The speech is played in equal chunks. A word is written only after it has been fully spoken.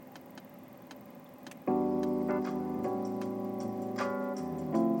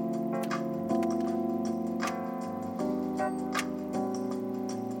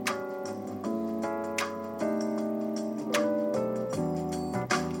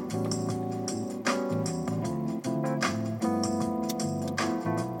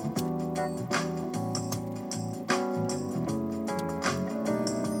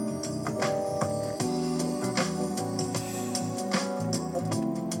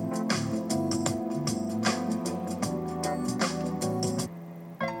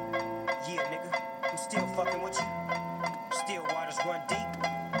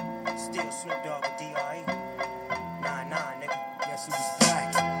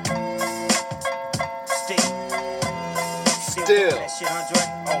still. That shit, Andre?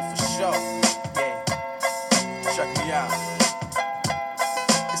 Oh, for sure. Yeah. Check me out.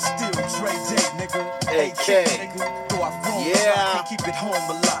 It's still Dre Day, nigga. AK. Nigga. Though I've grown, Yeah. I can't keep it home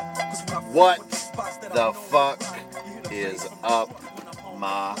a lot. 'Cause when I What fuck with spots that I the know fuck you hear the is praise up, when I'm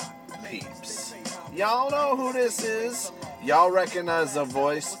my peeps? Y'all know who this is. Y'all recognize the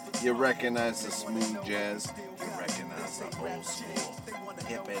voice. You recognize the smooth jazz. You recognize the old school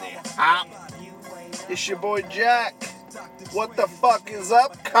hippity hop. It's your boy Jack. What the fuck is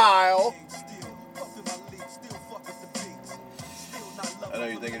up, Kyle? I know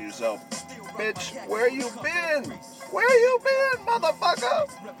you're thinking to yourself, bitch, where you been? Where you been, motherfucker?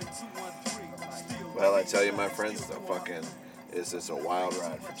 Well, I tell you, my friends, it's just a wild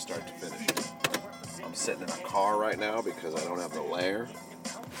ride from start to finish. I'm sitting in a car right now because I don't have the lair.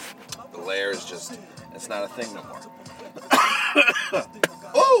 The lair is just, it's not a thing no more.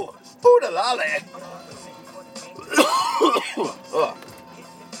 Ooh, the lolly.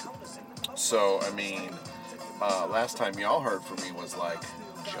 So, I mean, last time y'all heard from me was like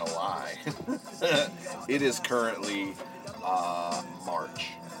July. It is currently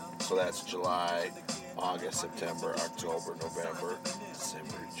March. So that's July, August, September, October, November,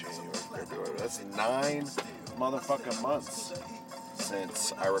 December, January, February. That's 9 motherfucking months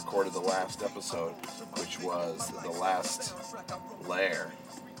since I recorded the last episode, which was the last lair,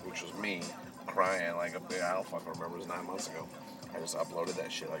 which was me crying like a big, I don't fucking remember, it was 9 months ago. I just uploaded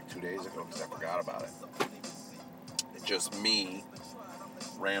that shit like 2 days ago because I forgot about it. Just me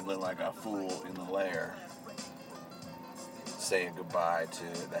rambling like a fool in the lair, saying goodbye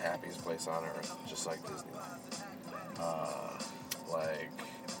to the happiest place on earth, just like Disneyland.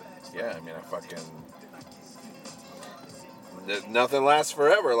 Nothing lasts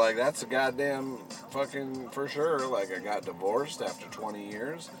forever. Like, that's a goddamn fucking for sure. Like, I got divorced after 20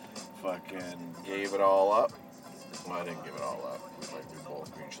 years. Fucking gave it all up. Well, I didn't give it all up. We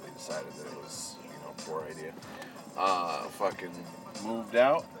both mutually decided that it was, a poor idea. Fucking moved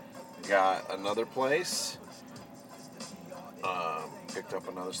out. Got another place. Picked up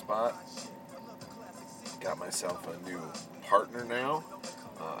another spot. Got myself a new partner now.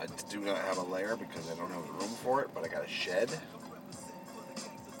 I do not have a lair because I don't have the room for it, but I got a shed,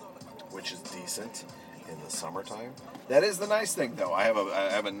 which is decent in the summertime. That is the nice thing, though. I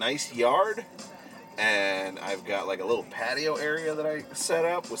have a nice yard, and I've got like a little patio area that I set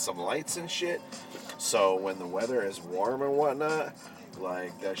up with some lights and shit. So when the weather is warm and whatnot,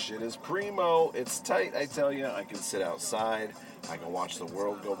 like, that shit is primo. It's tight, I tell you. I can sit outside. I can watch the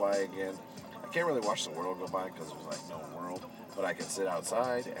world go by again. I can't really watch the world go by because there's like no world. But I can sit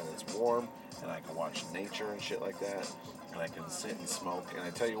outside and it's warm, and I can watch nature and shit like that. And I can sit and smoke. And I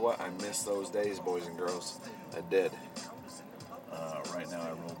tell you what, I miss those days, boys and girls. I did. Right now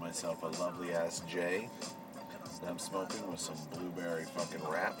I rolled myself a lovely ass J that I'm smoking with some blueberry fucking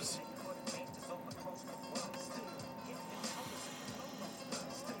wraps.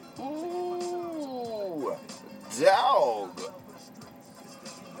 Ooh, dog.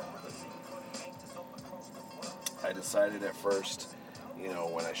 I decided at first,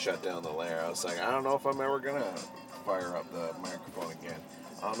 when I shut down the lair, I was like, I don't know if I'm ever going to fire up the microphone again.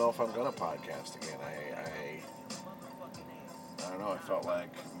 I don't know if I'm going to podcast again. I don't know, I felt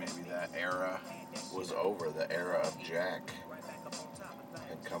like maybe that era was over. The era of Jack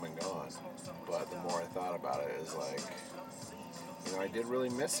had come and gone. But the more I thought about it, it's like, I did really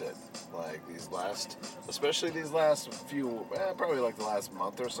miss it. Like, especially these last few, probably like the last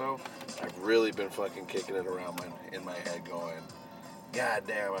month or so, I've really been fucking kicking it around in my head going, God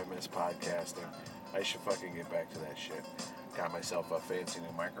damn, I miss podcasting. I should fucking get back to that shit. Got myself a fancy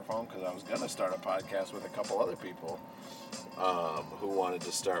new microphone because I was going to start a podcast with a couple other people who wanted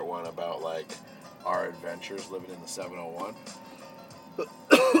to start one about, like, our adventures living in the 701.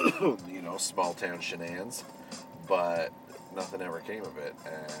 Small town shenanigans. But nothing ever came of it,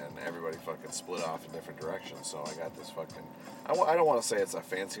 and everybody fucking split off in different directions. So I got this fucking, I don't want to say it's a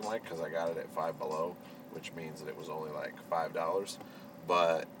fancy mic because I got it at Five Below, which means that it was only like $5,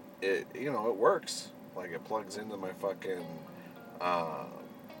 but it works. Like, it plugs into my fucking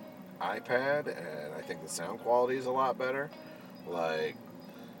iPad, and I think the sound quality is a lot better. Like,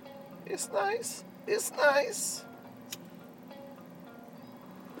 it's nice.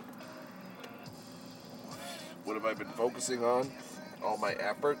 What have I been focusing on? All my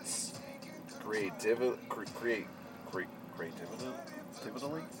efforts, creatively.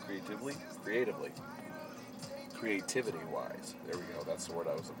 Creativity-wise. There we go. That's the word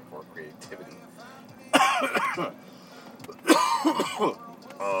I was looking for. Creativity.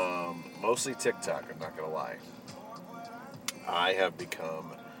 Mostly TikTok, I'm not gonna lie. I have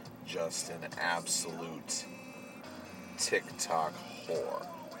become just an absolute TikTok whore.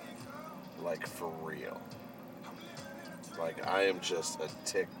 Like, for real. Like, I am just a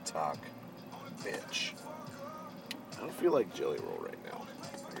TikTok bitch. I don't feel like Jelly Roll right now.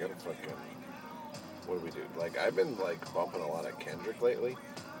 I gotta fucking... What do we do? Like, I've been, like, bumping a lot of Kendrick lately.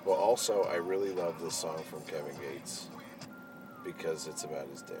 But also, I really love this song from Kevin Gates. Because it's about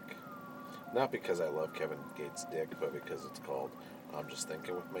his dick. Not because I love Kevin Gates' dick, but because it's called I'm Just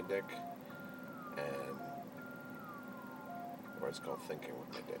Thinking With My Dick. Or it's called Thinking With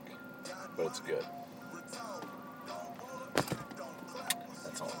My Dick. But it's good.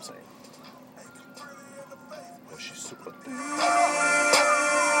 That's all I'm saying. Oh, she's super thick.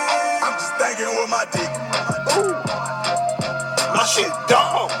 I'm just thinking with my dick. Ooh. My shit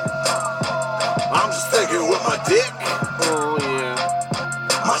dumb. I'm just thinking with my dick. Oh, yeah.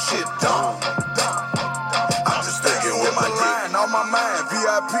 My shit dumb. I'm just thinking with my dick. On my mind,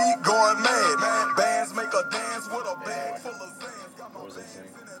 VIP going mad. Bands make a dance with a bag full of Zans. What was I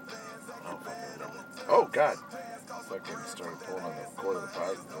saying? I don't fucking remember. Oh, God. Fucking started pulling on the cord of the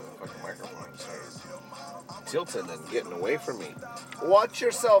fucking microphone and started tilting and getting away from me. Watch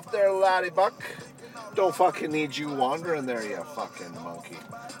yourself there, laddybuck. Don't fucking need you wandering there, you fucking monkey.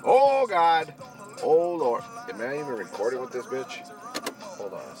 Oh, God. Oh, Lord. Am I even recording with this bitch?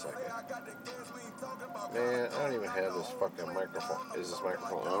 Hold on a second. Man, I don't even have this fucking microphone. Is this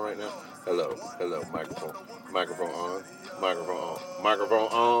microphone on right now? Hello, microphone. Microphone on. Microphone on. Microphone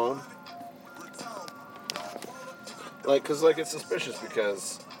on. Like, cause like it's suspicious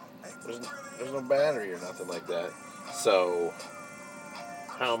because there's no battery or nothing like that. So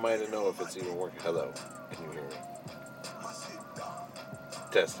how am I to know if it's even working? Hello, can you hear me?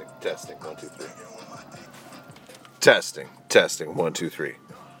 Testing, 1, 2, 3. Testing, 1, 2, 3.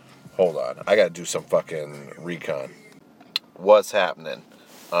 Hold on, I gotta do some fucking recon. What's happening?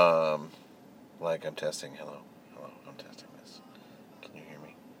 Like I'm testing. Hello, I'm testing this. Can you hear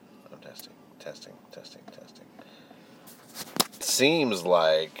me? I'm testing. Seems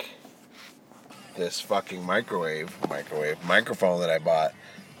like this fucking microphone that I bought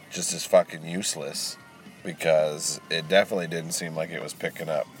just is fucking useless because it definitely didn't seem like it was picking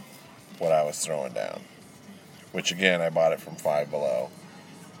up what I was throwing down. Which again, I bought it from Five Below.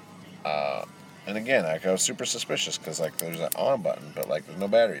 And again, I was super suspicious because like there's an on button, but like there's no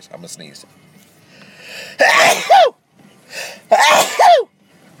batteries. I'm gonna sneeze.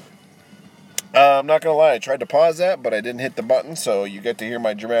 I'm not gonna lie, I tried to pause that, but I didn't hit the button, so you get to hear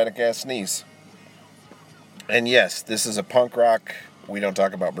my dramatic ass sneeze. And yes, this is a punk rock. We don't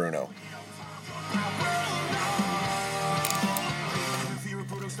talk about Bruno.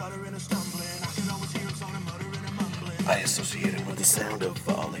 I associate it with the sound of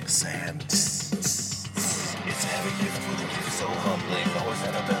falling sand. It's a heavy gift for the gift so humbling. Always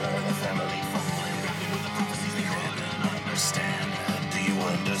had a better in the family fumbling. With the prophecies they couldn't understand. Do you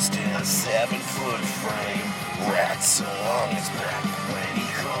understand? A 7-foot frame. Rat so long it's black. When he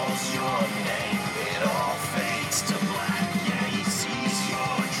calls your name, it all fades to black. Yeah, he sees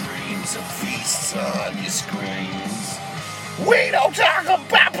your dreams and feasts on your screams. We don't talk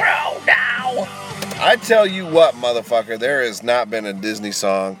about bro now. I tell you what, motherfucker, there has not been a Disney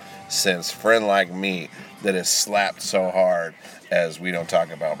song since Friend Like Me that has slapped so hard as We Don't Talk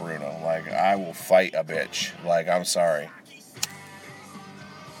About Bruno. Like, I will fight a bitch. Like, I'm sorry.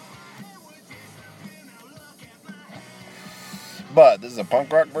 But this is a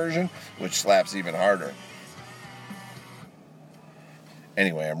punk rock version, which slaps even harder.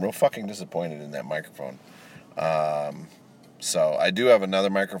 Anyway, I'm real fucking disappointed in that microphone. So I do have another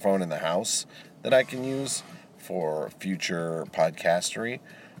microphone in the house that I can use for future podcastery.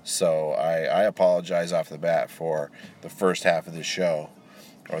 So I apologize off the bat for the first half of this show,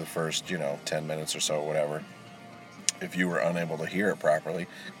 or the first, 10 minutes or so, whatever, if you were unable to hear it properly,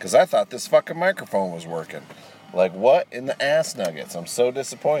 because I thought this fucking microphone was working. Like, what in the ass nuggets? I'm so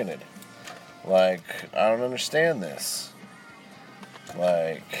disappointed. Like, I don't understand this.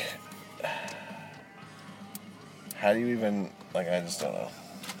 Like, how do you even, like, I just don't know.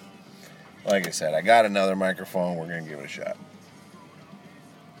 Like I said, I got another microphone. We're going to give it a shot.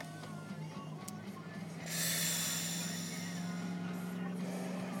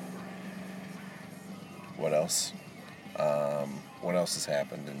 What else? What else has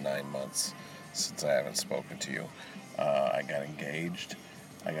happened in 9 months since I haven't spoken to you? I got engaged.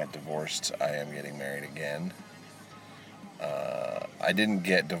 I got divorced. I am getting married again. I didn't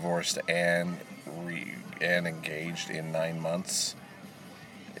get divorced and engaged in 9 months.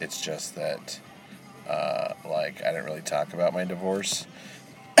 It's just that, I didn't really talk about my divorce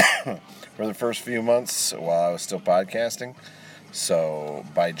for the first few months while I was still podcasting. So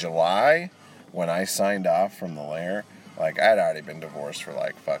by July, when I signed off from the Lair, Like, I'd already been divorced for,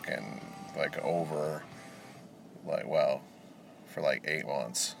 like, fucking, like, over, like, well, for, like, 8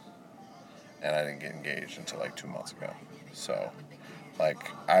 months. And I didn't get engaged until, like, 2 months ago. So,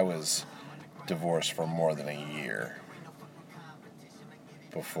 like, I was divorced for more than a year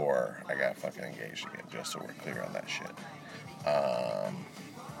before I got fucking engaged again, just so we're clear on that shit.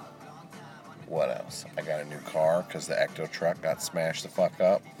 What else? I got a new car because the Ecto truck got smashed the fuck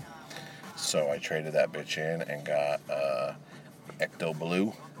up. So I traded that bitch in and got Ecto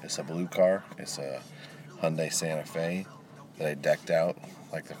Blue. It's a blue car. It's a Hyundai Santa Fe that I decked out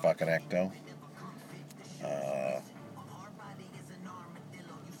like the fucking Ecto.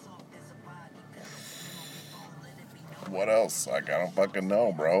 What else? Like, I don't fucking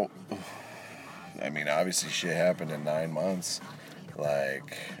know, bro. I mean, obviously shit happened in 9 months.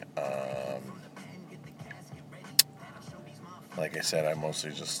 Like I said, I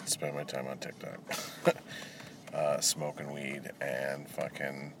mostly just spend my time on TikTok. Smoking weed and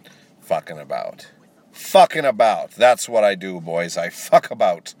fucking about. Fucking about. That's what I do, boys. I fuck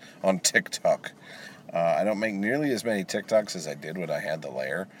about on TikTok. I don't make nearly as many TikToks as I did when I had the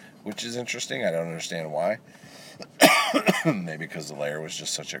lair, which is interesting. I don't understand why. Maybe because the lair was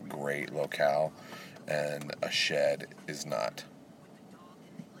just such a great locale and a shed is not.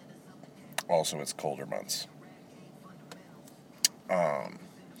 Also, it's colder months.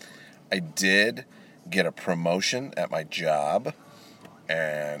 I did get a promotion at my job,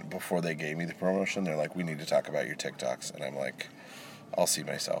 and before they gave me the promotion, they're like, we need to talk about your TikToks. And I'm like, I'll see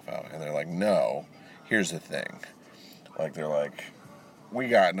myself out. And they're like, no, here's the thing. Like, they're like, we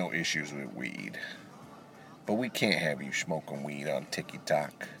got no issues with weed, but we can't have you smoking weed on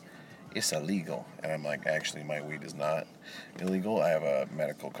TikTok. It's illegal. And I'm like, actually, my weed is not illegal. I have a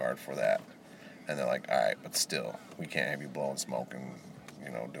medical card for that. And they're like, all right, but still, we can't have you blowing smoke and,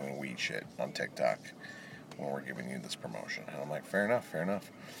 doing weed shit on TikTok when we're giving you this promotion. And I'm like, fair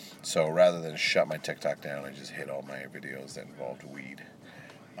enough. So rather than shut my TikTok down, I just hit all my videos that involved weed.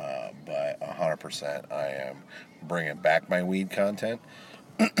 But 100% I am bringing back my weed content.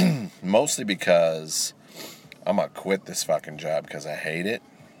 Mostly because I'm going to quit this fucking job because I hate it.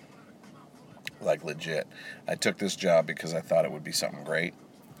 Like, legit. I took this job because I thought it would be something great.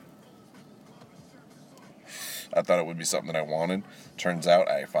 I thought it would be something that I wanted. Turns out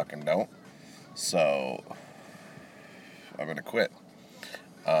I fucking don't. So, I'm going to quit.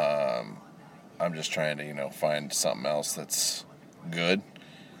 I'm just trying to, find something else that's good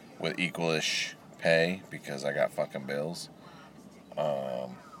with equal-ish pay because I got fucking bills. But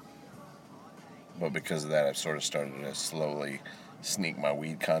because of that, I've sort of started to slowly sneak my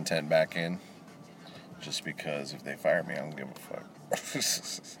weed content back in. Just because if they fire me, I don't give a fuck.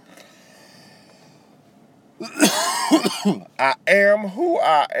 I am who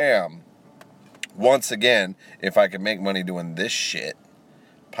I am. Once again, if I could make money doing this shit,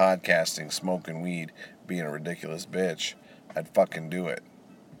 podcasting, smoking weed, being a ridiculous bitch, I'd fucking do it.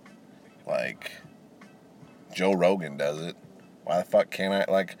 Like, Joe Rogan does it. Why the fuck can't I?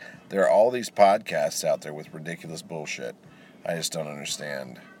 Like, there are all these podcasts out there with ridiculous bullshit. I just don't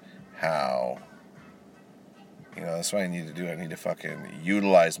understand how. That's what I need to do. I need to fucking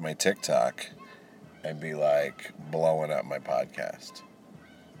utilize my TikTok and be like blowing up my podcast.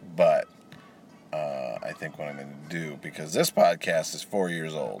 But I think what I'm going to do, because this podcast is 4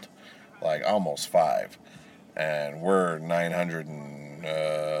 years old, like almost 5, and we're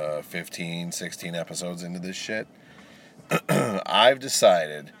 915, 16 episodes into this shit. I've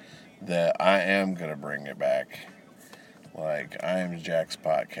decided that I am going to bring it back. Like, I Am Jack's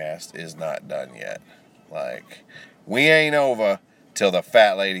podcast is not done yet. Like, we ain't over till the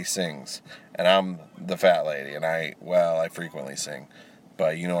fat lady sings. And I'm the fat lady, and I frequently sing.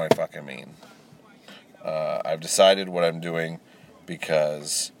 But you know what I fucking mean. I've decided what I'm doing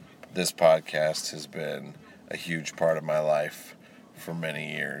because this podcast has been a huge part of my life for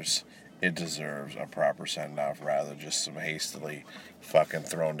many years. It deserves a proper send-off rather than just some hastily fucking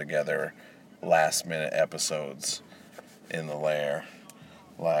thrown together last-minute episodes in the lair.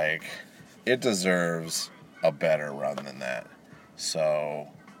 Like, it deserves a better run than that. So,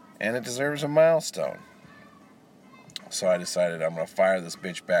 and it deserves a milestone. So I decided I'm going to fire this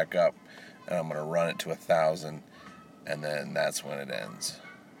bitch back up and I'm going to run it to 1,000 and then that's when it ends.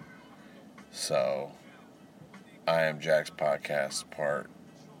 So, I Am Jack's podcast part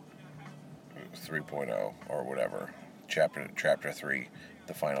 3.0 or whatever. Chapter 3,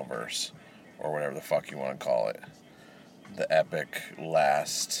 the final verse, or whatever the fuck you want to call it. The epic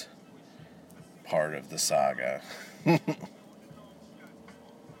last part of the saga.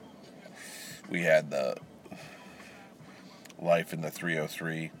 We had the Life in the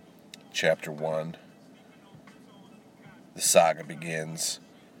 303, Chapter 1, the saga begins,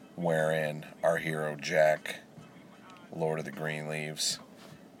 wherein our hero Jack, Lord of the Green Leaves,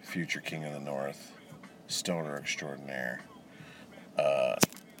 future King of the North, stoner extraordinaire,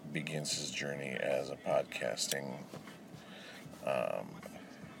 begins his journey as a podcasting,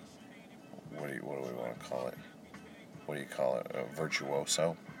 what do we want to call it? What do you call it? A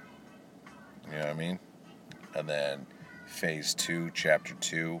virtuoso? You know what I mean? And then phase 2, chapter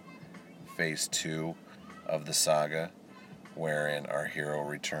 2, phase 2 of the saga, wherein our hero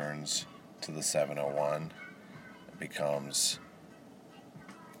returns to the 701, becomes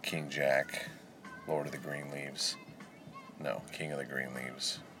King Jack, Lord of the Green Leaves. No, King of the Green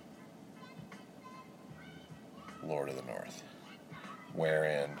Leaves. Lord of the North.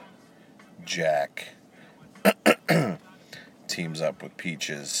 Wherein Jack teams up with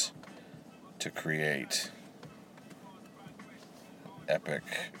Peaches to create epic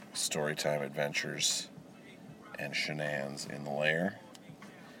storytime adventures and shenanigans in the lair.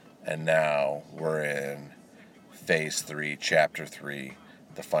 And now we're in phase 3, chapter 3,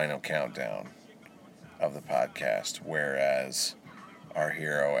 the final countdown of the podcast, whereas our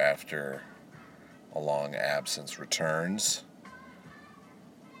hero, after a long absence, returns,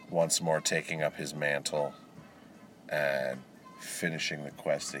 once more taking up his mantle and finishing the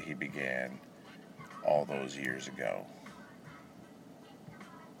quest that he began all those years ago.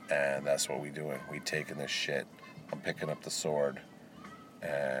 And that's what we doing. We taking this shit. I'm picking up the sword,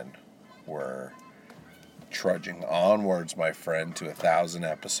 and we're trudging onwards, my friend, to 1,000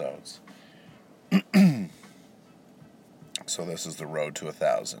 episodes. So this is the road to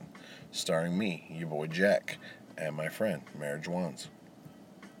 1,000, starring me, your boy Jack, and my friend Marriage Wands,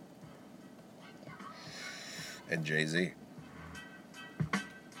 and Jay-Z.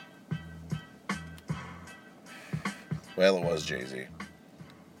 Well, it was Jay-Z,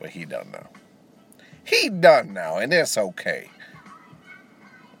 but he done now. He done now, and it's okay.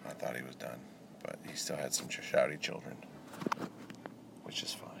 I thought he was done, but he still had some shouty children, which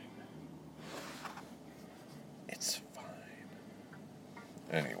is fine. It's fine.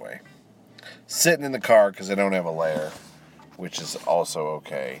 Anyway, sitting in the car because I don't have a lair, which is also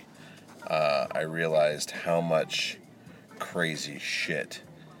okay. I realized how much crazy shit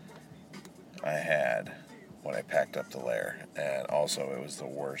I had when I packed up the lair, and also it was the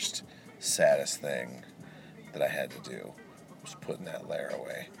worst, saddest thing that I had to do was putting that lair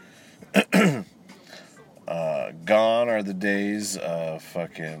away. Gone are the days of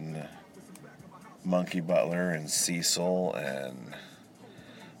fucking Monkey Butler and Cecil and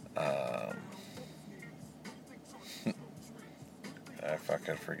I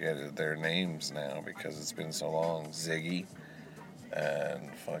fucking forget their names now because it's been so long. Ziggy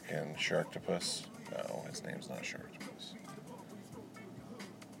and fucking Sharktopus. No, his name's not Sharktopus.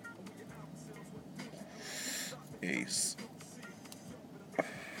 Ace.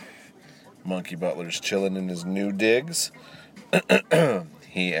 Monkey Butler's chilling in his new digs.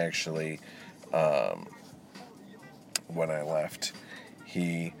 He actually, when I left,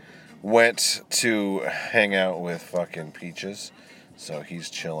 he went to hang out with fucking Peaches. So he's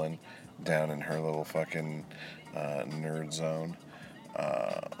chilling down in her little fucking nerd zone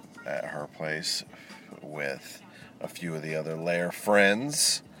at her place with a few of the other lair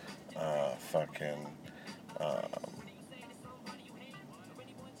friends. Fuck,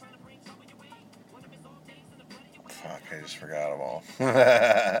 I just forgot them all.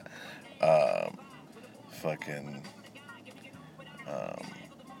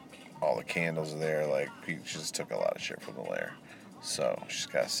 All the candles are there. Like, Peaches took a lot of shit from the lair. So, she's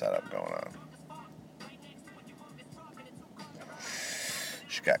got a setup going on.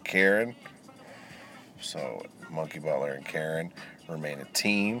 She got Karen. So, Monkey Butler and Karen remain a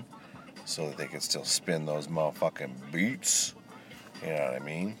team so that they can still spin those motherfucking beats. You know what I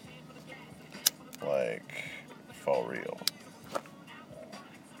mean? Like, for real.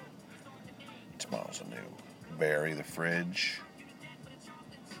 Tomorrow's a new Barry the Fridge.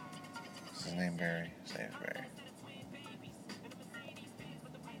 Is his name Barry? His name's Barry.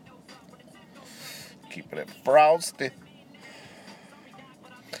 Keeping it frosty.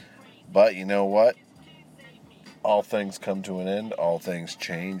 But you know what? All things come to an end. All things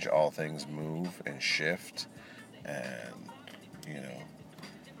change. All things move and shift. And, you know,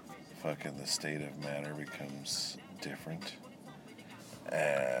 fucking the state of matter becomes different.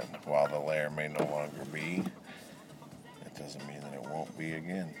 And while the lair may no longer be, it doesn't mean that it won't be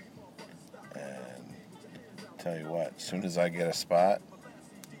again. And tell you what, as soon as I get a spot,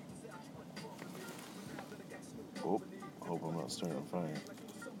 hope I'm not starting a fire.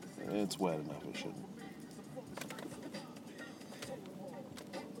 It's wet enough, it shouldn't.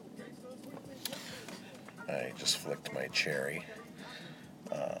 I just flicked my cherry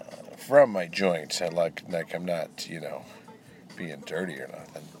from my joint. Like I'm not, being dirty or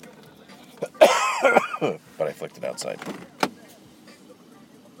nothing. But I flicked it outside.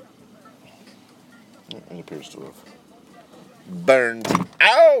 It appears to have burned.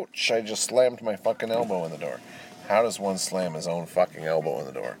 Ouch! I just slammed my fucking elbow in the door. How does one slam his own fucking elbow in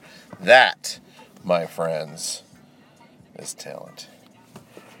the door? That, my friends, is talent.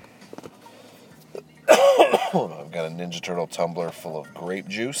 I've got a Ninja Turtle tumbler full of grape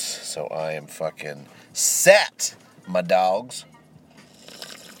juice, so I am fucking set, my dogs.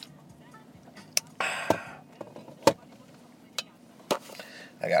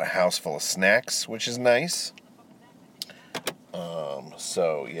 I got a house full of snacks, which is nice.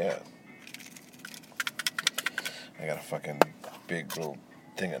 So yeah. I got a fucking big little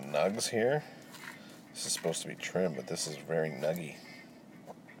thing of nugs here. This is supposed to be trim, but this is very nuggy.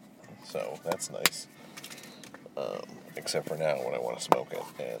 So that's nice. Except for now when I want to smoke it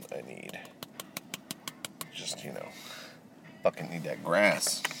and I need just, fucking need that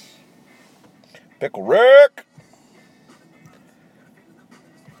grass. Pickle Rick!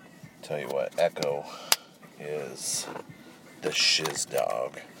 Tell you what, Echo is the shiz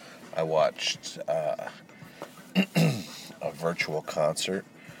dog. I watched a virtual concert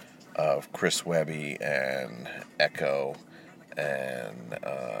of Chris Webby and Echo and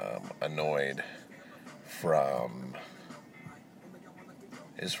Annoyed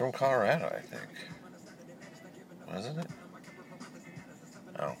is from Colorado, I think. Wasn't it?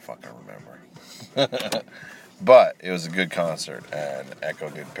 I don't fucking remember. But it was a good concert, and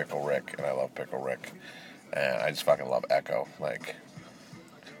Echo did Pickle Rick, and I love Pickle Rick. And I just fucking love Echo. Like,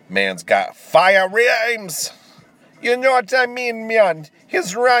 man's got fire rhymes! You know what I mean, man?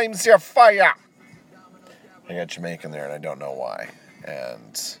 His rhymes are fire! I got Jamaican there, and I don't know why.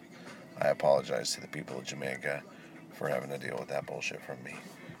 And I apologize to the people of Jamaica for having to deal with that bullshit from me.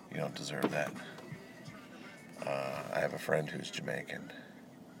 You don't deserve that. I have a friend who's Jamaican.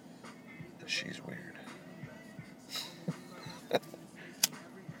 She's weird.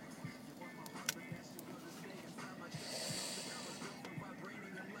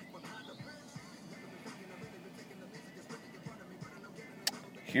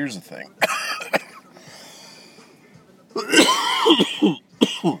 Here's the thing.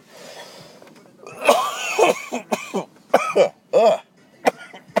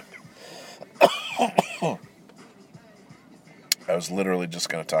 I was literally just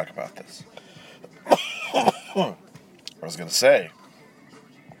going to talk about this. I was going to say,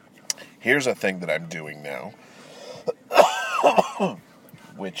 here's a thing that I'm doing now,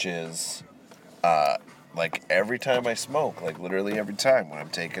 which is, like every time I smoke, like literally every time when I'm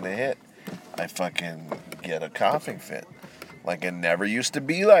taking a hit, I fucking get a coughing fit. Like it never used to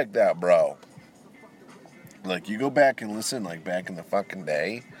be like that, bro. Like you go back and listen, like back in the fucking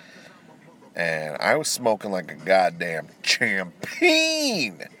day, and I was smoking like a goddamn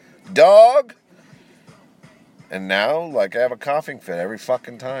champion, dog. And now, like, I have a coughing fit every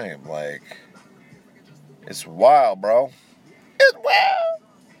fucking time. Like, it's wild, bro. It's wild.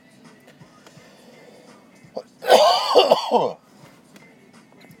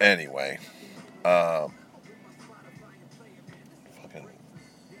 Anyway, fucking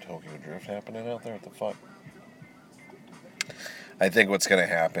Tokyo Drift happening out there? What the fuck? I think what's going to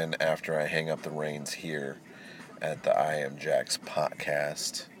happen after I hang up the reins here at the I Am Jax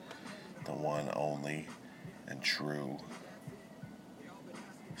podcast, the one only and true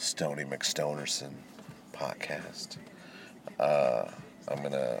Stony McStonerson podcast, I'm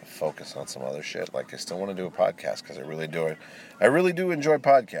going to focus on some other shit. Like, I still want to do a podcast because I really do enjoy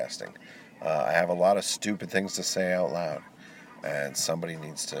podcasting. I have a lot of stupid things to say out loud, and somebody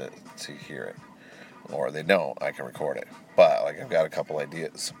needs to hear it. Or they don't, I can record it. But, like, I've got a couple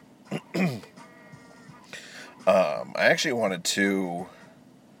ideas. I actually wanted to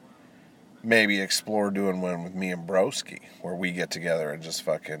maybe explore doing one with me and Broski, where we get together and just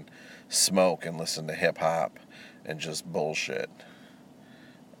fucking smoke and listen to hip-hop and just bullshit.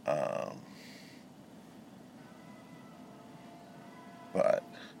 But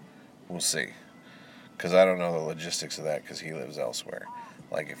we'll see. Because I don't know the logistics of that because he lives elsewhere.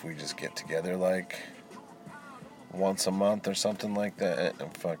 Like, if we just get together, like, once a month or something like that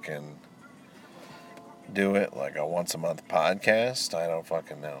and fucking do it, like a once-a-month podcast, I don't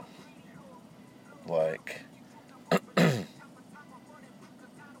fucking know. Like,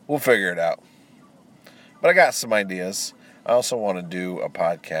 we'll figure it out. But I got some ideas. I also want to do a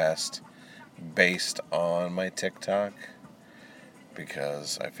podcast based on my TikTok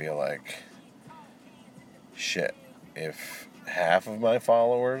because I feel like, shit, if half of my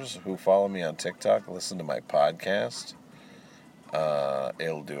followers who follow me on TikTok listen to my podcast,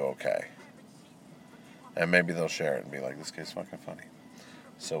 it'll do okay. And maybe they'll share it and be like, this kid's fucking funny.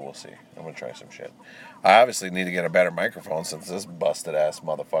 So we'll see. I'm going to try some shit. I obviously need to get a better microphone since this busted-ass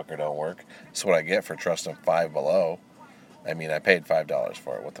motherfucker don't work. That's what I get for trusting Five Below. I mean, I paid $5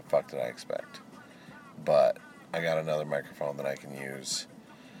 for it. What the fuck did I expect? But I got another microphone that I can use,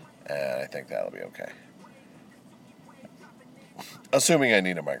 and I think that'll be okay. Assuming I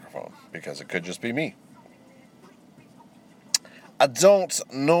need a microphone, because it could just be me. I don't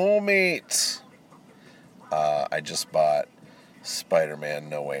know, mate. I just bought Spider-Man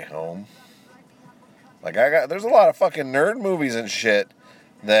No Way Home. There's a lot of fucking nerd movies and shit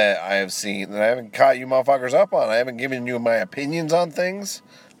that I have seen that I haven't caught you motherfuckers up on. I haven't given you my opinions on things.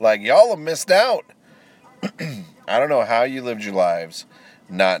 Like, y'all have missed out. I don't know how you lived your lives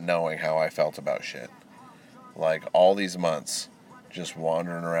not knowing how I felt about shit. Like, all these months, just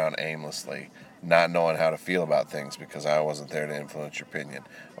wandering around aimlessly, not knowing how to feel about things because I wasn't there to influence your opinion.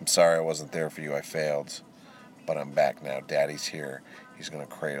 I'm sorry I wasn't there for you. I failed. But I'm back now. Daddy's here. He's going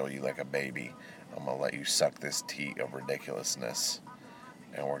to cradle you like a baby. I'm going to let you suck this teat of ridiculousness.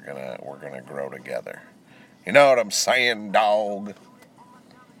 And we're gonna grow together. You know what I'm saying, dog?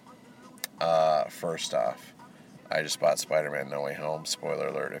 First off, I just bought Spider-Man No Way Home. Spoiler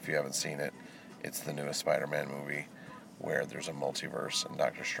alert, if you haven't seen it, it's the newest Spider-Man movie where there's a multiverse and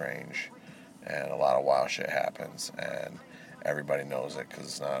Doctor Strange, and a lot of wild shit happens, and everybody knows it because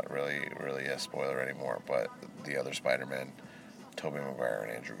it's not really a spoiler anymore, but the other Spider-Men, Tobey Maguire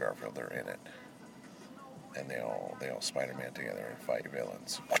and Andrew Garfield, they're in it. And they all Spider-Man together and fight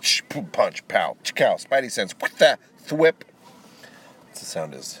villains. Punch, pow, cow, Spidey sense, that, thwip. That's the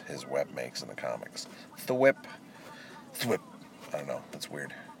sound his web makes in the comics. Thwip. I don't know, that's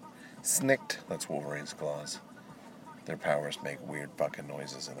weird. Snicked, that's Wolverine's claws. Their powers make weird fucking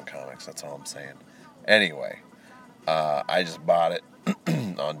noises in the comics, that's all I'm saying. Anyway, I just bought it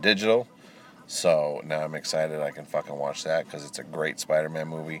on digital, so now I'm excited I can fucking watch that because it's a great Spider-Man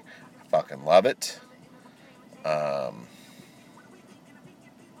movie. I fucking love it.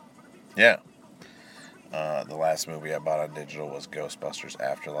 Yeah. The last movie I bought on digital was Ghostbusters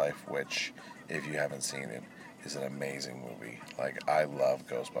Afterlife, which, if you haven't seen it, is an amazing movie. Like, I love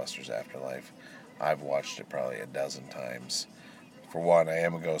Ghostbusters Afterlife. I've watched it probably a dozen times. For one, I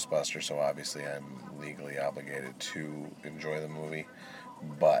am a Ghostbuster, so obviously I'm legally obligated to enjoy the movie.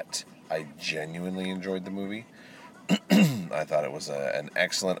 But I genuinely enjoyed the movie. I thought it was an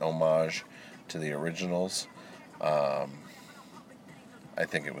excellent homage to the originals. I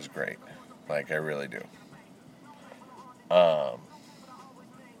think it was great. Like, I really do.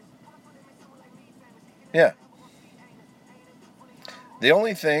 Yeah. The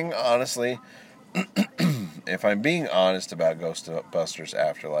only thing, honestly, if I'm being honest about Ghostbusters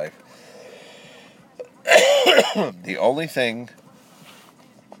Afterlife, the only thing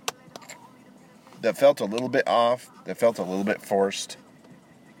that felt a little bit off, that felt a little bit forced,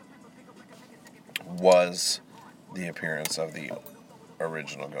 was the appearance of the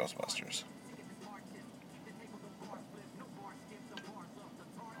original Ghostbusters.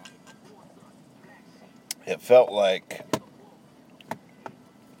 It felt like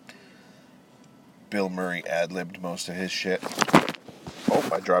Bill Murray ad-libbed most of his shit. Oh,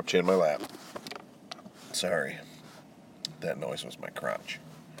 I dropped you in my lap. Sorry. That noise was my crotch.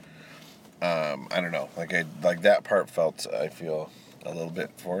 I don't know. Like that part felt, I feel, a little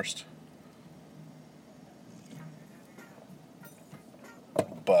bit forced.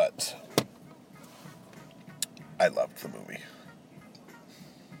 But I loved the movie.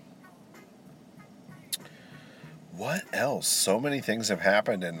 What else? So many things have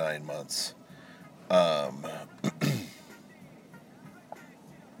happened in 9 months.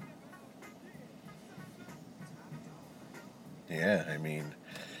 Yeah, I mean,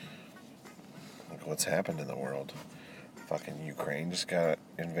 look what's happened in the world. Fucking Ukraine just got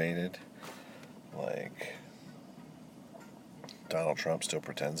invaded. Like, Donald Trump still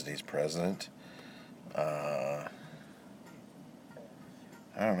pretends that he's president. I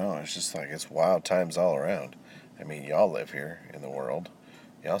don't know. It's just like, it's wild times all around. I mean, y'all live here in the world.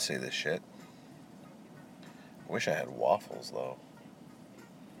 Y'all see this shit. I wish I had waffles, though.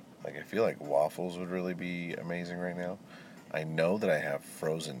 Like, I feel like waffles would really be amazing right now. I know that I have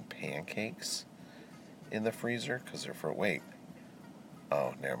frozen pancakes in the freezer because they're for... Wait.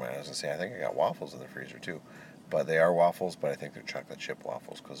 Oh, never mind. I was going to say, I think I got waffles in the freezer, too. But they are waffles, but I think they're chocolate chip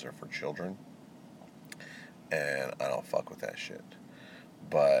waffles because they're for children. And I don't fuck with that shit.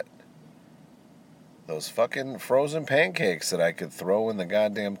 But those fucking frozen pancakes that I could throw in the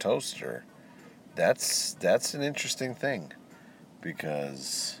goddamn toaster, that's an interesting thing.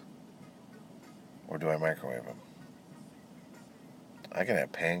 Because, or do I microwave them? I can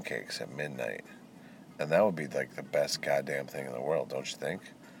have pancakes at midnight, and that would be like the best goddamn thing in the world, don't you think?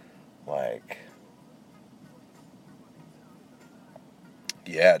 Like,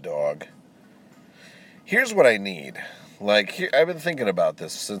 yeah, dog. Here's what I need. Like, I've been thinking about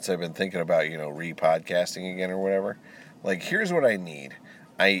this since I've been thinking about, re-podcasting again or whatever. Like, here's what I need.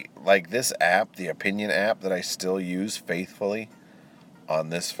 I like this app, the Opinion app that I still use faithfully on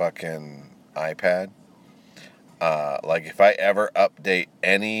this fucking iPad. Like, if I ever update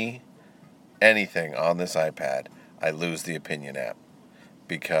anything on this iPad, I lose the Opinion app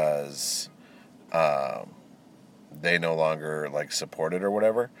because they no longer like support it or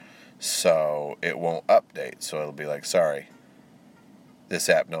whatever. So it won't update. So it'll be like, sorry, this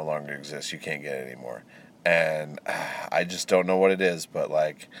app no longer exists. You can't get it anymore. And I just don't know what it is, but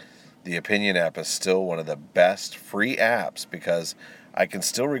like the Opinion app is still one of the best free apps because I can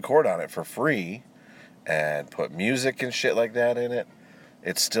still record on it for free and put music and shit like that in it.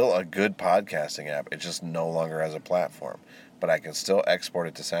 It's still a good podcasting app. It just no longer has a platform. But I can still export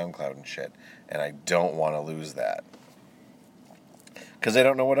it to SoundCloud and shit. And I don't want to lose that. Because I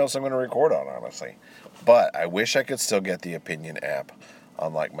don't know what else I'm going to record on, honestly. But I wish I could still get the Opinion app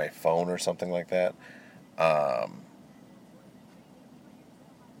on like my phone or something like that.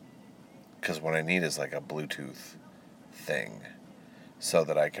 Because what I need is like a Bluetooth thing so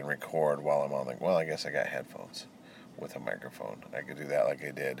that I can record while I'm on the... Well, I guess I got headphones with a microphone. I could do that like I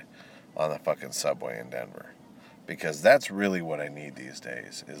did on the fucking subway in Denver. Because that's really what I need these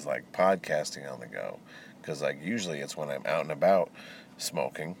days, is like podcasting on the go. Because like usually it's when I'm out and about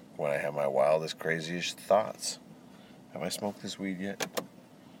smoking, when I have my wildest, craziest thoughts. Have I smoked this weed yet?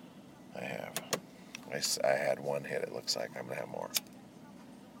 I have. I had one hit, it looks like. I'm going to have more.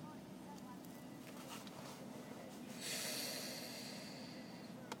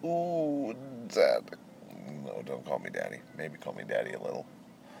 Ooh, Dad. No, don't call me Daddy. Maybe call me Daddy a little.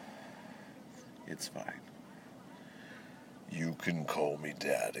 It's fine. You can call me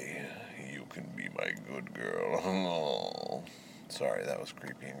Daddy. You can be my good girl. Oh. Sorry, that was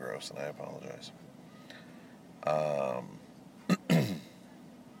creepy and gross, and I apologize.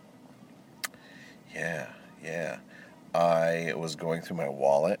 Yeah. I was going through my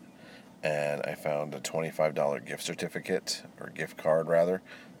wallet, and I found a $25 gift certificate, or gift card, rather,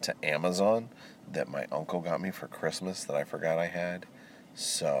 to Amazon that my uncle got me for Christmas that I forgot I had.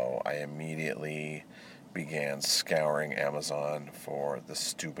 So I immediately began scouring Amazon for the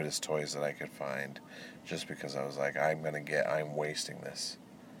stupidest toys that I could find, just because I was like, I'm wasting this.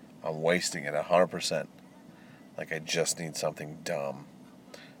 I'm wasting it 100%. Like, I just need something dumb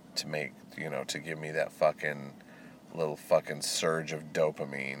to make, to give me that fucking little fucking surge of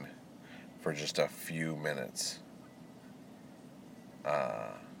dopamine for just a few minutes.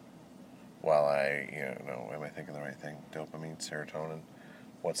 While am I thinking the right thing? Dopamine, serotonin?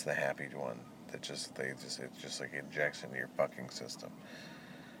 What's the happy one? It just like injects into your fucking system.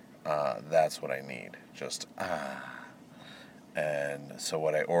 That's what I need. And so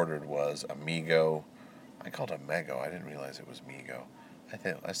what I ordered was a Mego. I called it Mego. I didn't realize it was Mego.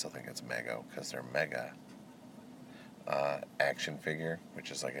 I still think it's Mego because they're mega. Action figure,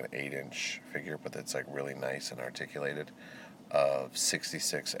 which is like an 8-inch figure, but it's like really nice and articulated, of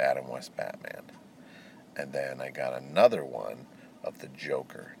 66 Adam West Batman. And then I got another one of the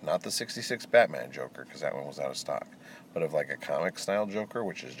Joker. Not the 66 Batman Joker, because that one was out of stock, but of like a comic style Joker,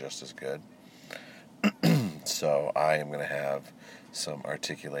 which is just as good. So I am going to have some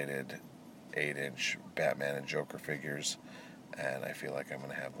articulated 8-inch Batman and Joker figures, and I feel like I'm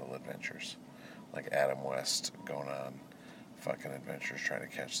going to have little adventures. Like Adam West going on fucking adventures trying to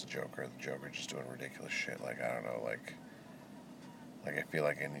catch the Joker just doing ridiculous shit. Like, I don't know, like I feel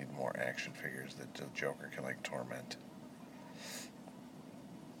like I need more action figures that the Joker can like torment.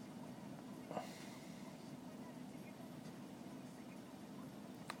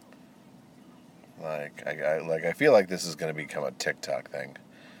 I feel like this is going to become a TikTok thing.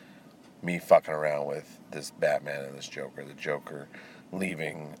 Me fucking around with this Batman and this Joker. The Joker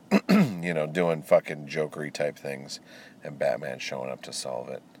leaving, doing fucking Jokery type things, and Batman showing up to solve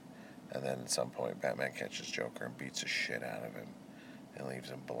it. And then at some point, Batman catches Joker and beats the shit out of him and leaves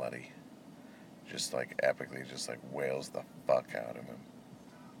him bloody. Just like epically, just like wails the fuck out of him.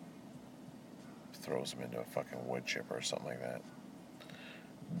 Throws him into a fucking wood chipper or something like that.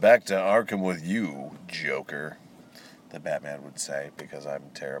 Back to Arkham with you, Joker, the Batman would say, because I'm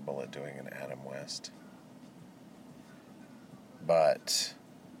terrible at doing an Adam West. But,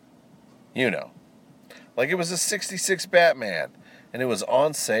 like it was a 66 Batman, and it was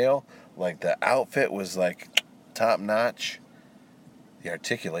on sale. Like the outfit was like top notch, The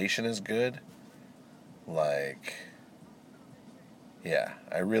articulation is good. Like, yeah,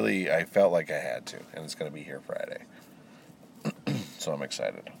 I felt like I had to, and it's going to be here Friday. So I'm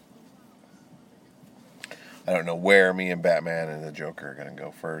excited. I don't know where me and Batman and the Joker are going to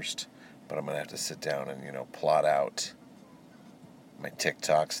go first, but I'm going to have to sit down and, plot out my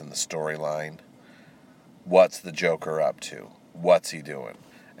TikToks and the storyline. What's the Joker up to? What's he doing?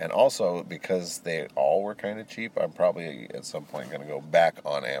 And also, because they all were kind of cheap, I'm probably at some point going to go back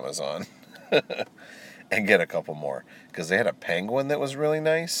on Amazon and get a couple more. Because they had a penguin that was really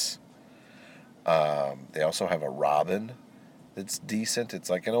nice. They also have a Robin that's decent. It's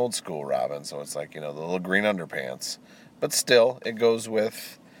like an old school Robin, so it's like, the little green underpants. But still, it goes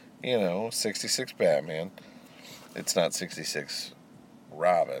with, 66 Batman. It's not 66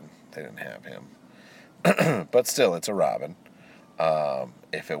 Robin. They didn't have him. But still, it's a Robin.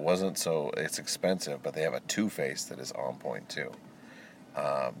 If it wasn't so, it's expensive, but they have a Two-Face that is on point too.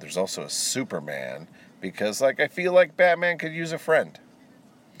 There's also a Superman, because I feel like Batman could use a friend.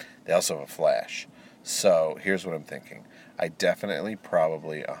 They also have a Flash. So here's what I'm thinking. I definitely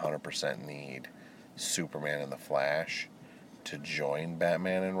probably 100% need Superman and the Flash to join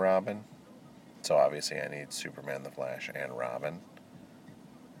Batman and Robin. So obviously I need Superman, the Flash, and Robin.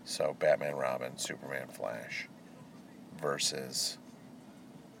 So Batman, Robin, Superman, Flash versus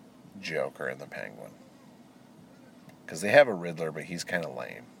Joker and the Penguin. Because they have a Riddler, but he's kind of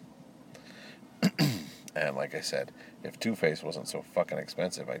lame. And like I said, if Two-Face wasn't so fucking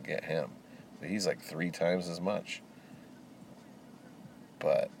expensive, I'd get him. But he's like 3 times as much.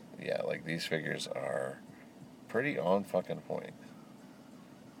 But yeah, these figures are pretty on fucking point.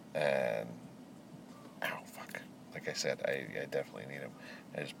 And ow, fuck. Like I said, I definitely need him.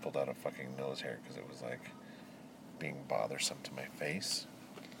 I just pulled out a fucking nose hair because it was being bothersome to my face.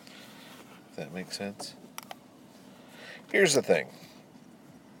 If that makes sense. Here's the thing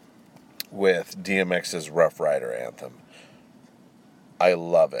with DMX's Rough Rider anthem. I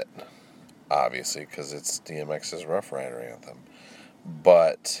love it, obviously, because it's DMX's Rough Rider anthem.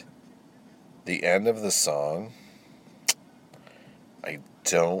 But the end of the song, I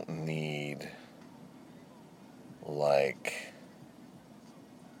don't need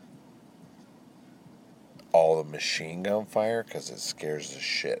all the machine gun fire, because it scares the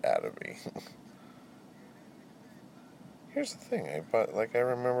shit out of me. Here's the thing, I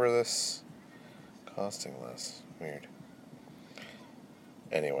remember this costing less. Weird.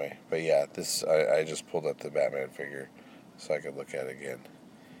 Anyway, but yeah, I just pulled up the Batman figure so I could look at it again.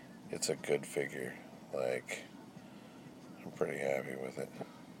 It's a good figure. I'm pretty happy with it.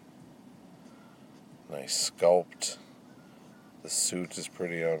 Nice sculpt. The suit is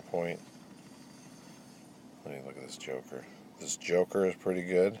pretty on point. Let me look at this Joker. This Joker is pretty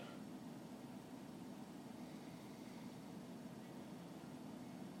good.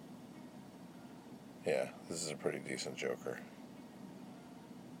 Yeah, this is a pretty decent Joker.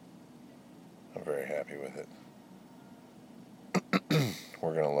 I'm very happy with it.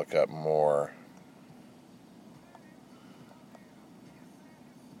 We're going to look up more.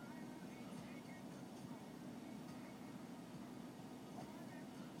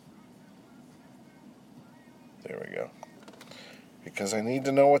 There we go. Because I need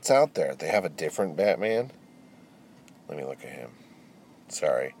to know what's out there. They have a different Batman. Let me look at him.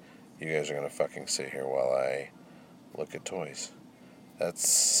 Sorry. You guys are going to fucking sit here while I look at toys.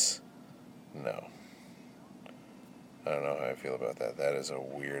 No. I don't know how I feel about that. That is a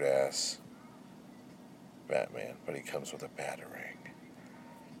weird-ass Batman, but he comes with a Batarang.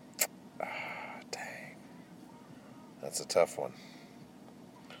 Dang. That's a tough one.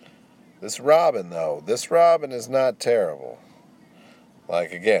 This Robin, though. This Robin is not terrible.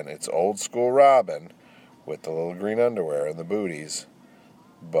 Again, it's old school Robin with the little green underwear and the booties,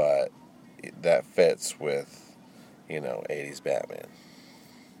 but that fits with, 80s Batman.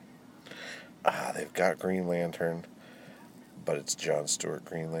 They've got Green Lantern, but it's John Stewart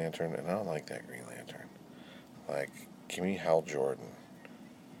Green Lantern, and I don't like that Green Lantern. Give me Hal Jordan.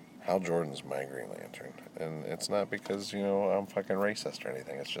 Hal Jordan's my Green Lantern, and it's not because I'm fucking racist or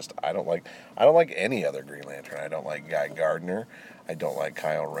anything. It's just I don't like any other Green Lantern. I don't like Guy Gardner. I don't like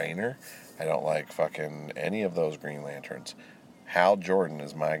Kyle Rayner. I don't like fucking any of those Green Lanterns. Hal Jordan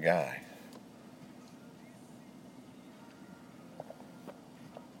is my guy.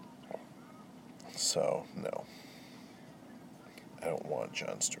 So no, I don't want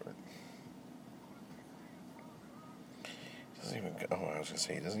John Stewart. Doesn't even. I was gonna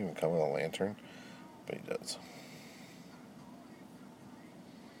say he doesn't even come with a lantern, but he does.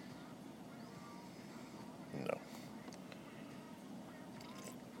 No.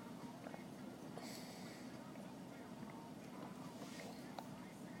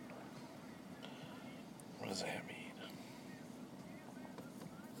 does that mean?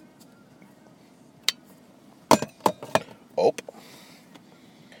 Oh.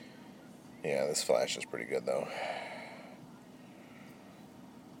 Yeah, this flash is pretty good, though.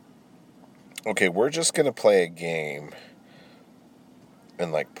 Okay, we're just going to play a game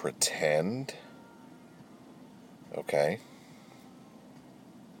and, like, pretend. Okay?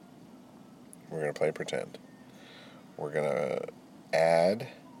 We're going to play pretend. We're going to add...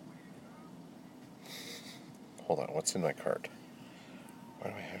 Hold on, what's in my cart?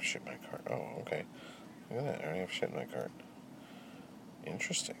 Why do I have shit in my cart? Oh, okay. Look at that, I already have shit in my cart.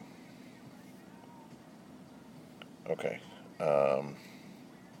 Interesting. Okay.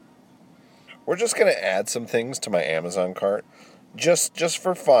 We're just going to add some things to my Amazon cart. Just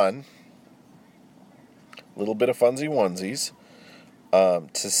for fun. A little bit of funsy onesies.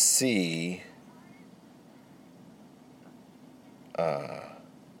 To see...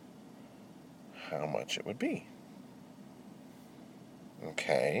 how much it would be.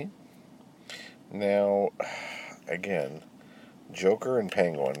 Okay. Now, again, Joker and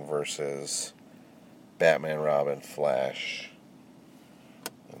Penguin versus Batman, Robin, Flash,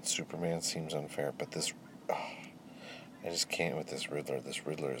 and Superman seems unfair, but this... I just can't with this Riddler. This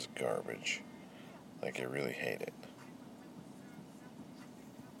Riddler is garbage. Like, I really hate it.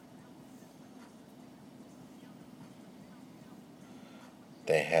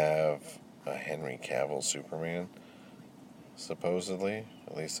 They have a Henry Cavill Superman, supposedly.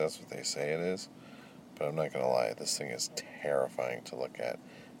 At least that's what they say it is. But I'm not going to lie, this thing is terrifying to look at.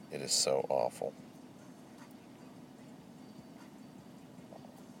 It is so awful.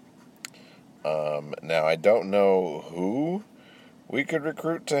 Now, I don't know who we could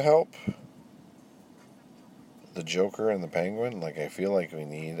recruit to help the Joker and the Penguin. Like, I feel like we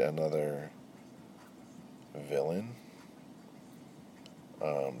need another villain.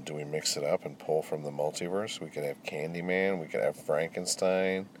 Do we mix it up and pull from the multiverse? We could have Candyman. We could have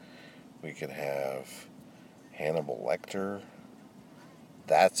Frankenstein. We could have Hannibal Lecter.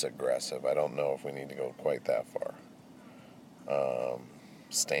 That's aggressive. I don't know if we need to go quite that far.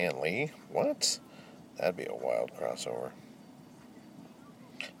 Stan Lee? What? That'd be a wild crossover.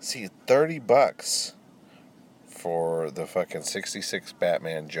 See, $30 for the fucking 66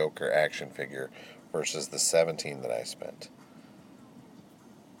 Batman Joker action figure versus the 17 that I spent.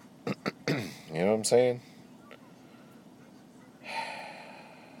 You know what I'm saying?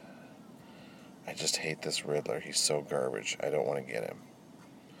 I just hate this Riddler. He's so garbage. I don't want to get him.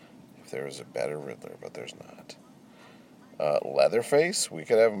 If there was a better Riddler, but there's not. Leatherface? We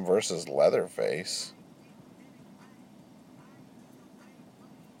could have him versus Leatherface.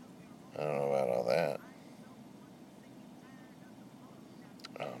 I don't know about all that.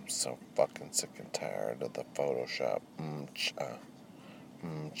 I'm so fucking sick and tired of the Photoshop.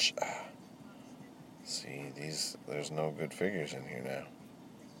 See, there's no good figures in here now.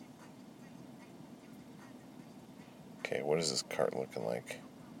 Okay, what is this cart looking like?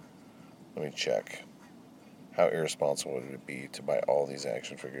 Let me check. How irresponsible would it be to buy all these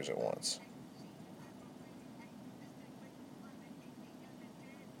action figures at once?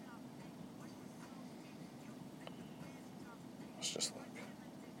 Let's just look.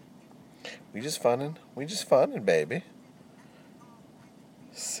 We just funnin', baby.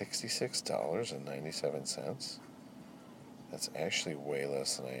 $66.97. That's actually way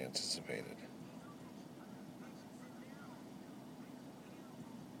less than I anticipated.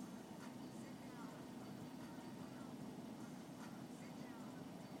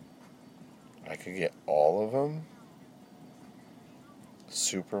 I could get all of them.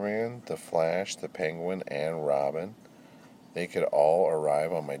 Superman, the Flash, the Penguin, and Robin. They could all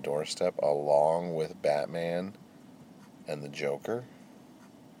arrive on my doorstep along with Batman and the Joker.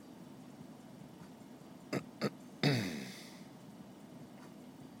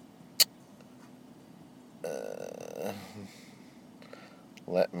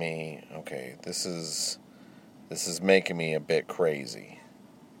 Okay, this is making me a bit crazy.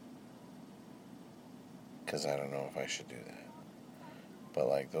 Because I don't know if I should do that. But,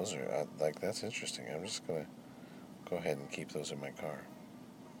 like, those are, that's interesting. I'm just going to go ahead and keep those in my car.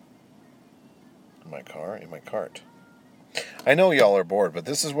 In my cart. I know y'all are bored, but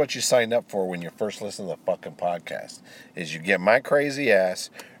this is what you signed up for when you first listen to the fucking podcast. Is you get my crazy ass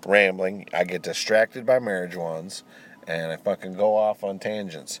rambling, I get distracted by marriage ones, and I fucking go off on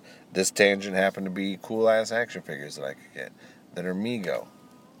tangents. This tangent happened to be cool ass action figures that I could get that are Mego.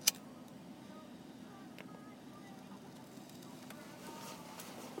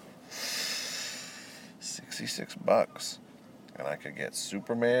 $66, and I could get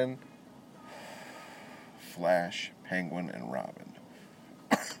Superman, Flash, Penguin, and Robin.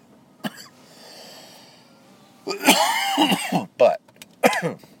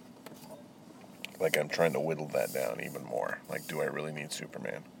 trying to whittle that down even more. Like, do I really need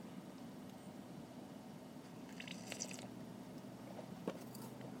Superman?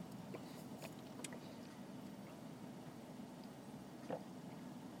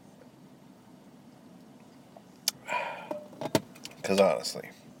 Because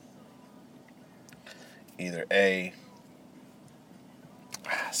honestly, either A,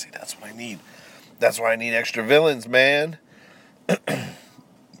 see, that's what I need. That's why I need extra villains, man.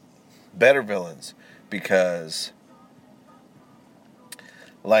 Better villains. Because,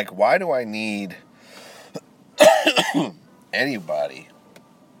 like, why do I need anybody?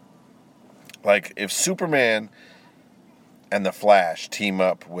 Like, if Superman and the Flash team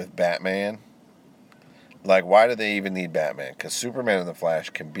up with Batman, like, why do they even need Batman? Because Superman and the Flash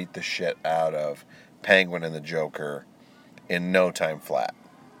can beat the shit out of Penguin and the Joker in no time flat.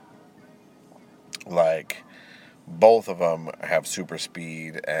 Like, both of them have super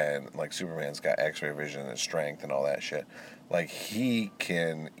speed, and, like, Superman's got X-ray vision and strength and all that shit. Like, he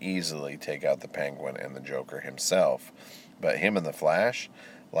can easily take out the Penguin and the Joker himself. But him and the Flash,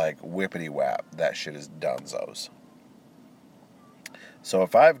 like, whippity-whap, that shit is dunzos. So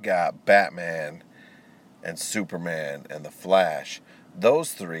if I've got Batman and Superman and the Flash,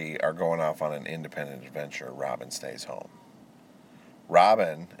 those three are going off on an independent adventure. Robin stays home.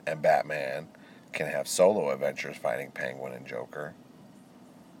 Robin and Batman can have solo adventures fighting Penguin and Joker,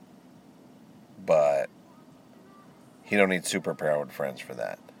 but he don't need superpowered friends for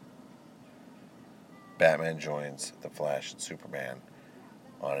that. Batman joins the Flash and Superman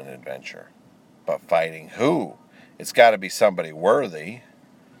on an adventure. But fighting who? It's got to be somebody worthy.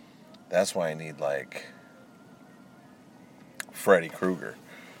 That's why I need, like, Freddy Krueger.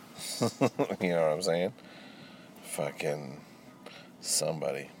 You know what I'm saying? Fucking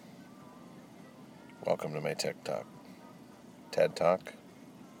somebody. Welcome to my TikTok. TED Talk?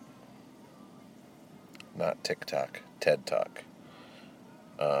 Not TikTok. TED Talk.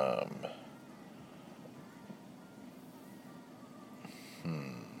 I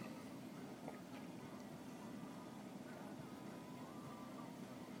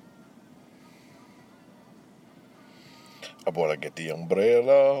wanna get the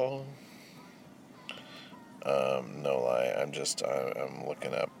umbrella. No lie, I'm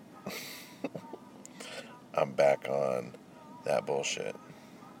looking up. I'm back on that bullshit.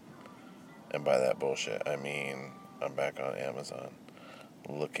 And by that bullshit, I mean I'm back on Amazon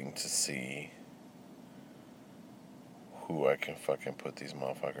looking to see who I can fucking put these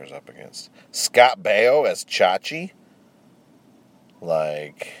motherfuckers up against. Scott Baio as Chachi?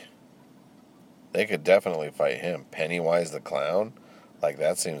 Like, they could definitely fight him. Pennywise the Clown? Like,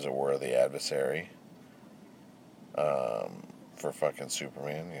 that seems a worthy adversary. For fucking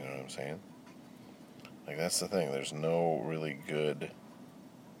Superman, you know what I'm saying? Like, that's the thing. There's no really good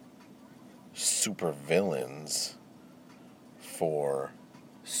super villains for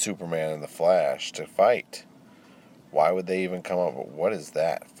Superman and the Flash to fight. Why would they even come up with, what is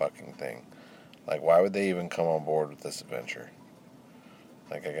that fucking thing? Like, why would they even come on board with this adventure?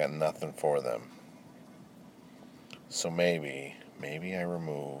 Like, I got nothing for them. So maybe I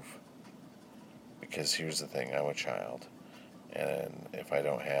remove, because here's the thing, I'm a child, and if I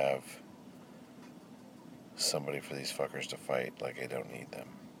don't have somebody for these fuckers to fight, like, I don't need them.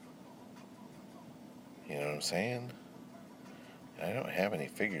 You know what I'm saying? And I don't have any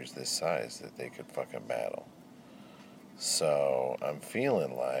figures this size that they could fucking battle. So I'm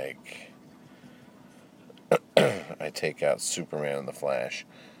feeling like I take out Superman and the Flash,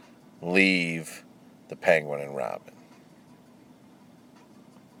 leave the Penguin and Robin.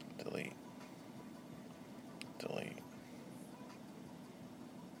 Delete.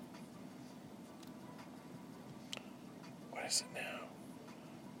 What is it now?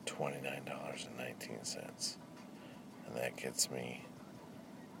 $29.19. And that gets me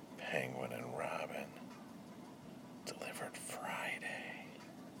Penguin and Robin. Delivered Friday.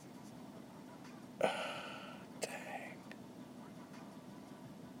 Dang.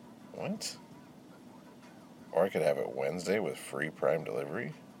 What? Or I could have it Wednesday with free Prime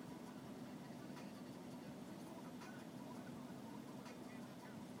delivery?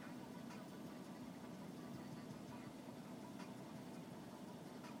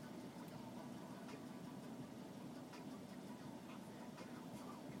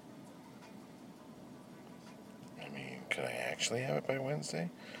 I mean, could I actually have it by Wednesday?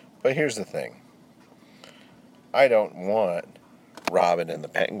 But here's the thing. I don't want Robin and the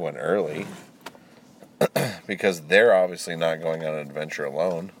Penguin early because they're obviously not going on an adventure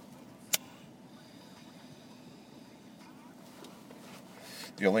alone.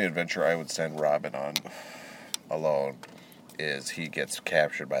 The only adventure I would send Robin on alone is he gets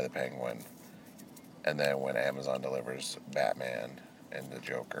captured by the Penguin And then when Amazon delivers Batman and the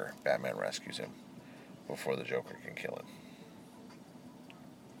Joker, Batman rescues him before the Joker can kill him.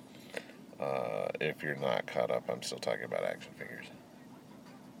 If you're not caught up, I'm still talking about action figures.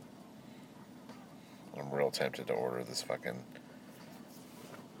 I'm real tempted to order this fucking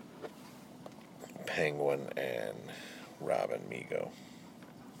Penguin and Robin Mego.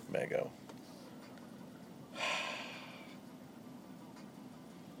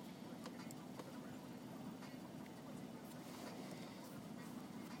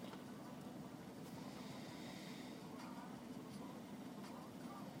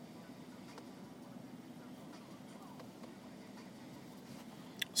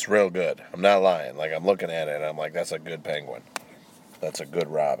 It's real good. I'm not lying. Like, I'm looking at it and I'm like, that's a good Penguin. That's a good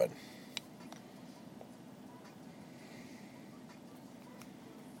Robin.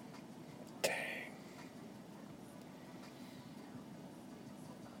 Dang.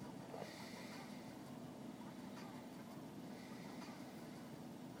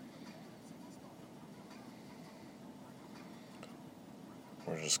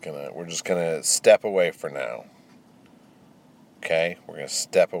 We're just gonna step away for now. Okay? We're gonna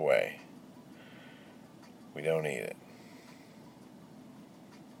step away. We don't need it.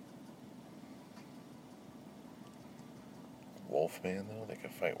 Wolfman, though? They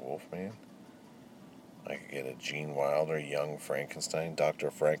could fight Wolfman? I could get a Gene Wilder, Young Frankenstein,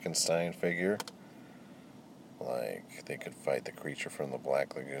 Dr. Frankenstein figure. Like, they could fight the creature from the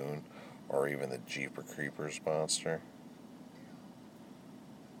Black Lagoon, or even the Jeeper Creepers monster.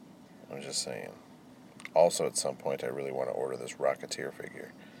 I'm just saying. Also, at some point, I really want to order this Rocketeer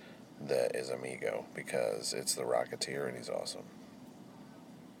figure that is Amigo, because it's the Rocketeer and he's awesome.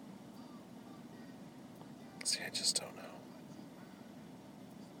 See, I just don't know.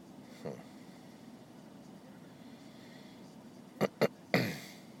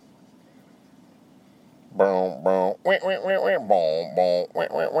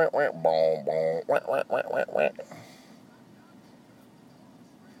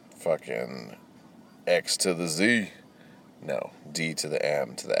 Fucking X to the Z. No, D to the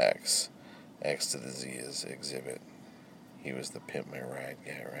M to the X. X to the Z is Exhibit. He was the Pimp My Ride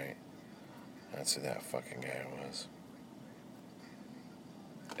guy, right? That's who that fucking guy was.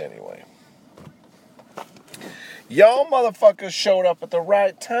 Anyway. Y'all motherfuckers showed up at the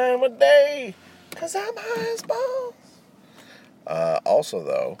right time of day, 'cause I'm high as balls. Also,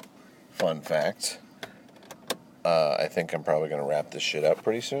 though, fun fact, I think I'm probably going to wrap this shit up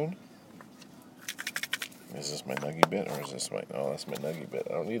pretty soon. Is this my nuggy bit, or is this my... Oh, that's my nuggy bit.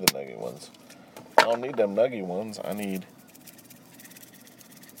 I don't need the nuggy ones. I don't need them nuggy ones. I need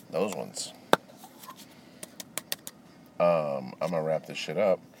those ones. I'm going to wrap this shit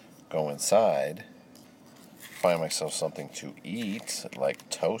up, go inside, find myself something to eat, like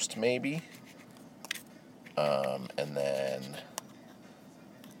toast maybe, and then,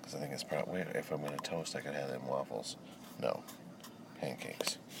 because I think it's probably, wait, if I'm going to toast, I could have them waffles. No,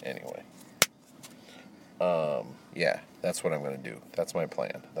 pancakes. Anyway, yeah, that's what I'm going to do. That's my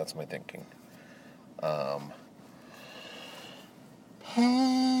plan. That's my thinking.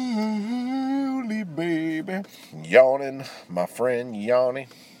 Holy baby. Yawning, my friend Yawny.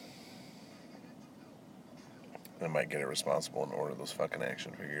 I might get irresponsible and order those fucking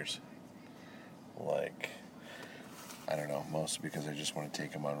action figures. Like, I don't know, mostly because I just want to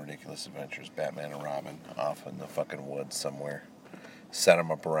take them on ridiculous adventures. Batman and Robin off in the fucking woods somewhere. Set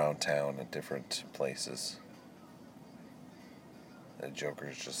them up around town at different places. The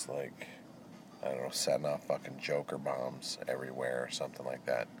Joker's just like, I don't know, setting off fucking Joker bombs everywhere or something like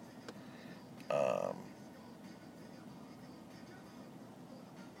that.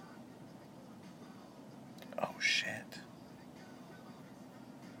 Oh, shit.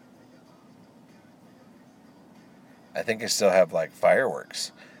 I think I still have, like,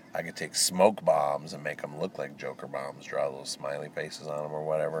 fireworks. I could take smoke bombs and make them look like Joker bombs, draw little smiley faces on them or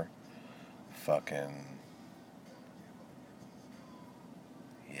whatever. Fucking...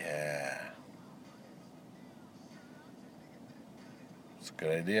 yeah. It's a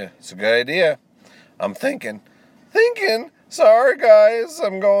good idea. It's a good idea. I'm thinking. Sorry, guys.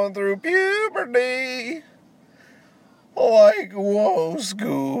 I'm going through puberty. Like, whoa,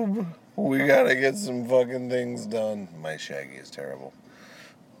 Scoob. We gotta get some fucking things done. My Shaggy is terrible.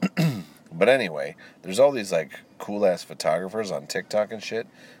 But anyway, there's all these, like, cool-ass photographers on TikTok and shit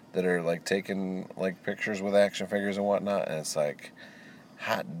that are, like, taking, like, pictures with action figures and whatnot. And it's like,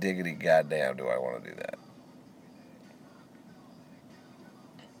 hot diggity goddamn do I want to do that.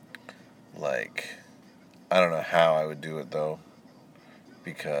 Like, I don't know how I would do it, though.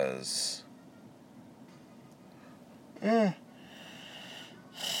 Because...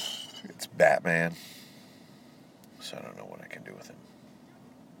 It's Batman. So I don't know what I can do with him.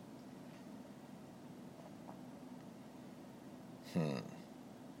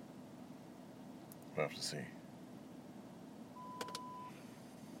 We'll have to see.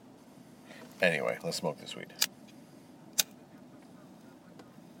 Anyway, let's smoke this weed.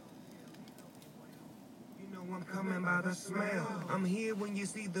 I'm coming by the smell. I'm here when you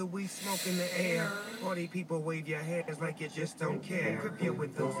see the weed smoke in the air. Party people wave your hands like you just don't care. Grip your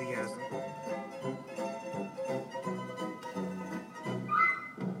enthusiasm.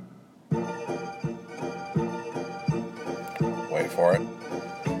 Wait for it.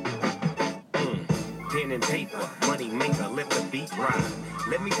 Pen and paper, money maker, let the beat ride.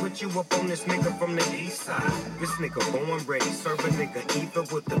 Let me put you up on this nigga from the east side. This nigga born ready, serve a nigga ether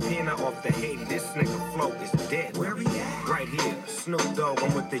with the pen off the Haiti. This nigga flow is dead. Where he at? Right here, Snoop Dogg,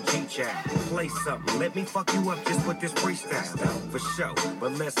 I'm with the G-Child. Play something, let me fuck you up just with this freestyle. For sure,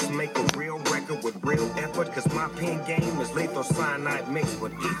 but let's make a real record with real effort. Cause my pen game is lethal cyanide mixed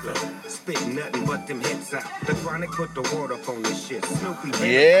with ether. Spit nothing but them hits out. The Chronic put the word up on this shit. Snoopy,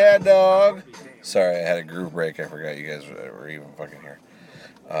 baby. Yeah, dog. Sorry, I had a groove break. I forgot you guys were even fucking here.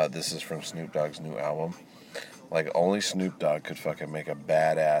 This is from Snoop Dogg's new album. Like, only Snoop Dogg could fucking make a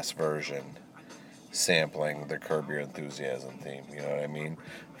badass version sampling the Curb Your Enthusiasm theme. You know what I mean?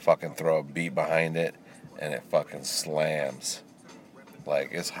 Fucking throw a beat behind it, and it fucking slams. Like,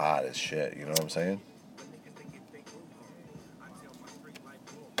 it's hot as shit. You know what I'm saying?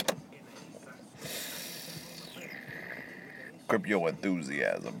 Curb Your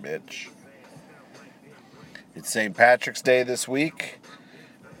Enthusiasm, bitch. It's St. Patrick's Day this week.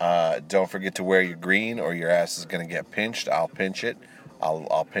 Don't forget to wear your green or your ass is going to get pinched. I'll pinch it.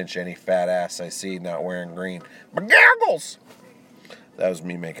 I'll pinch any fat ass I see not wearing green. McGaggles! That was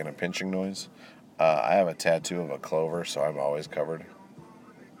me making a pinching noise. I have a tattoo of a clover, so I'm always covered.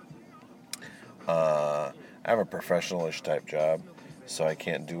 I have a professional-ish type job, so I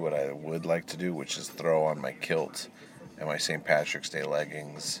can't do what I would like to do, which is throw on my kilt and my St. Patrick's Day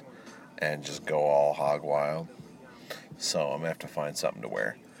leggings and just go all hog wild. So I'm going to have to find something to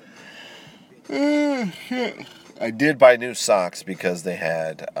wear. I did buy new socks because they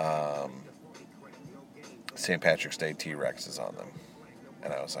had St. Patrick's Day T-Rexes on them.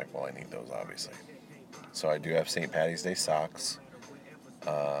 And I was like, well, I need those, obviously. So I do have St. Patty's Day socks.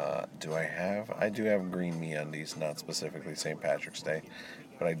 I do have green MeUndies, not specifically St. Patrick's Day,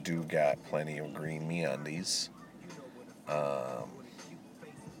 but I do got plenty of green MeUndies. I'll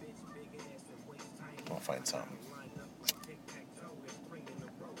find something.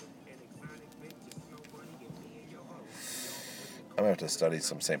 I'm going to have to study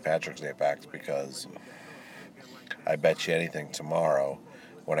some St. Patrick's Day facts because I bet you anything tomorrow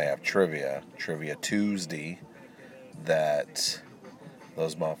when I have Trivia Tuesday, that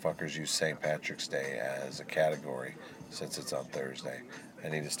those motherfuckers use St. Patrick's Day as a category since it's on Thursday. I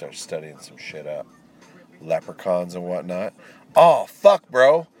need to start studying some shit up. Leprechauns and whatnot. Oh, fuck,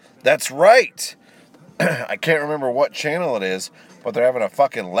 bro. That's right. I can't remember what channel it is, but they're having a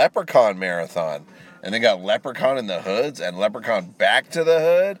fucking Leprechaun marathon. And they got Leprechaun in the Hoods and Leprechaun Back to the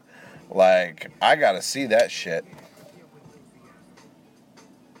Hood. Like, I gotta see that shit.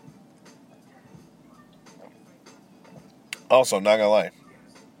 Also, not gonna lie,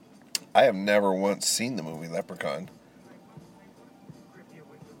 I have never once seen the movie Leprechaun.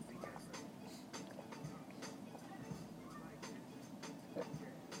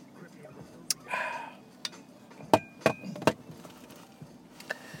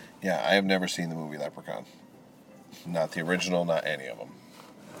 Yeah, I have never seen the movie Leprechaun. Not the original, not any of them.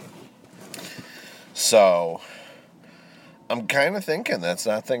 So, I'm kind of thinking that's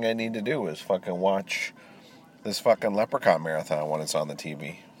that thing I need to do is fucking watch this fucking Leprechaun marathon when it's on the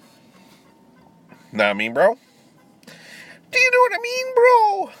TV. Know what I mean, bro? Do you know what I mean,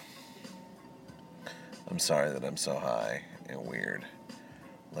 bro? I'm sorry that I'm so high and weird.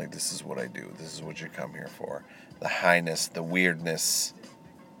 Like, this is what I do. This is what you come here for. The highness, the weirdness,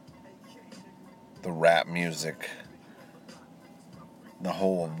 the rap music, the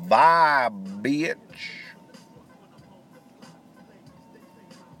whole vibe, bitch.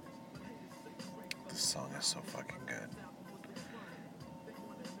 This song is so fucking good.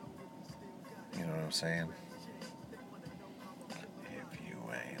 You know what I'm saying? If you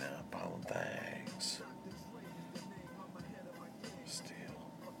ain't up on things, still.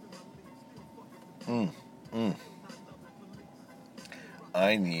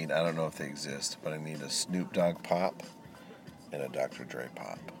 I don't know if they exist, but I need a Snoop Dogg pop and a Dr. Dre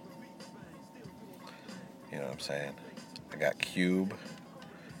pop. You know what I'm saying? I got Cube,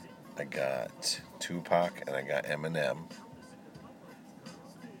 I got Tupac, and I got Eminem.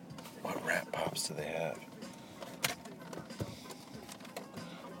 What Rat Pops do they have?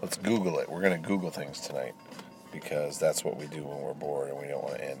 Let's Google it. We're going to Google things tonight because that's what we do when we're bored and we don't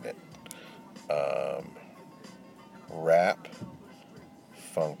want to end it. Rap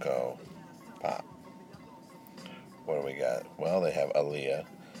Funko Pop. What do we got? Well, they have Aaliyah.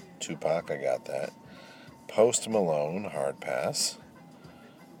 Tupac, I got that. Post Malone, hard pass.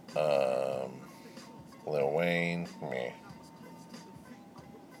 Lil Wayne, meh.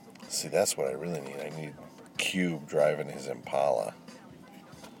 See, that's what I really need. I need Cube driving his Impala.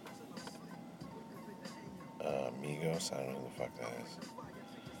 Migos, I don't know who the fuck that is.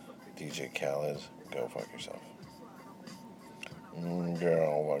 DJ Khaled, go fuck yourself.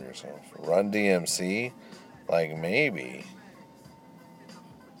 Girl, fuck yourself. Run DMC, like maybe.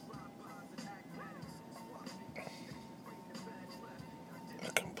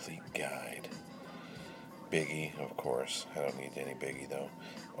 A complete guide. Biggie, of course. I don't need any Biggie though.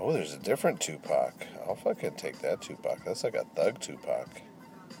 Oh, there's a different Tupac. I'll fucking take that Tupac. That's like a thug Tupac.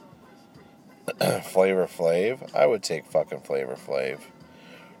 Flavor Flav. I would take fucking Flavor Flav.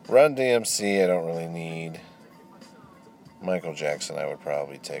 Run DMC, I don't really need. Michael Jackson, I would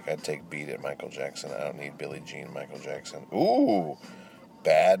probably take. I'd take Beat It Michael Jackson. I don't need Billie Jean Michael Jackson. Ooh,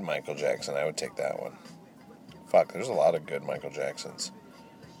 bad Michael Jackson. I would take that one. Fuck, there's a lot of good Michael Jacksons.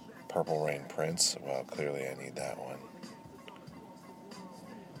 Purple Rain Prince. Well, clearly I need that one.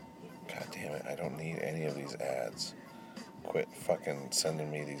 God damn it, I don't need any of these ads. Quit fucking sending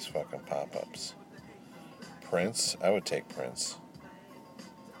me these fucking pop-ups. Prince, I would take Prince.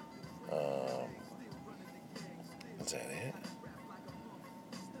 Is that it?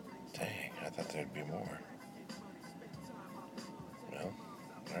 Dang, I thought there'd be more. Well,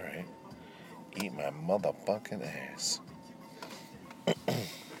 alright. Eat my motherfucking ass.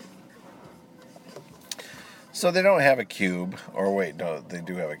 So they don't have a cube. Or wait, no, they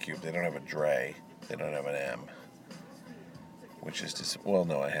do have a cube. They don't have a Dre. They don't have an M. Which is just, well,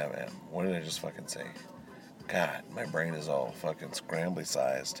 no, I have M. What did I just fucking say? God, my brain is all fucking scrambly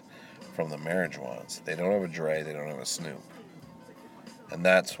sized from the marriage ones. They don't have a Dre, they don't have a Snoop. And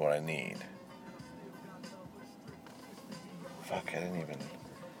that's what I need. Fuck, I didn't even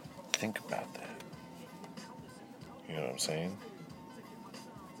think about that. You know what I'm saying?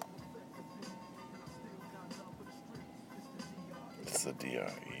 It's the DRE.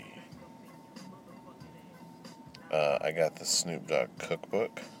 I got the Snoop Dogg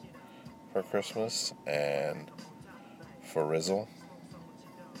cookbook for Christmas, and for Rizzle,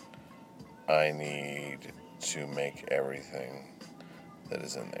 I need to make everything that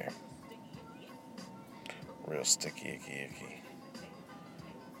is in there. Real sticky, icky.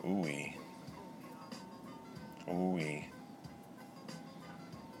 Ooey. Ooey.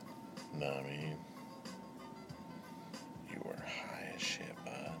 Know what I mean? You are high as shit,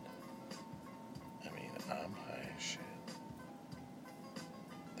 bud. I mean, I'm high as shit.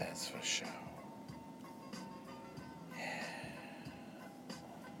 That's for sure. Yeah.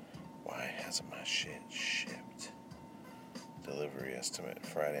 Why hasn't my shit shipped? Delivery estimate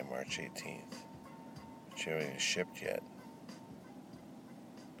Friday, March 18th. But you haven't even shipped yet.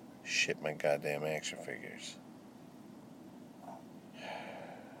 Ship my goddamn action figures.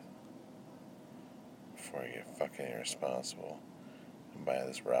 Before I get fucking irresponsible and buy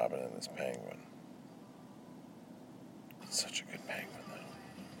this Robin and this Penguin. It's such a good Penguin, though.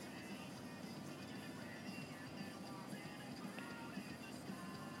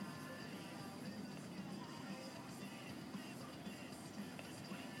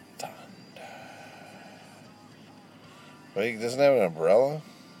 Thunder. Wait, he doesn't have an umbrella?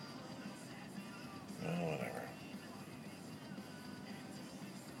 No, whatever.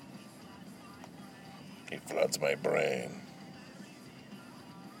 He floods my brain.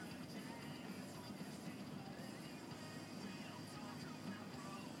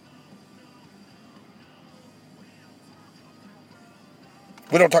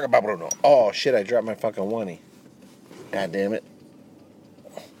 We don't talk about Bruno. Oh, shit, I dropped my fucking oney. God damn it.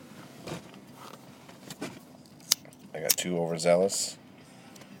 I got too overzealous,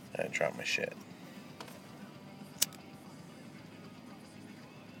 and I dropped my shit.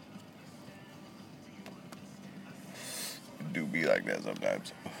 It do be like that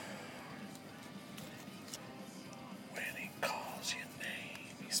sometimes. When he calls your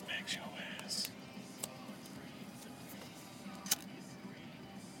name, he smacks your ass.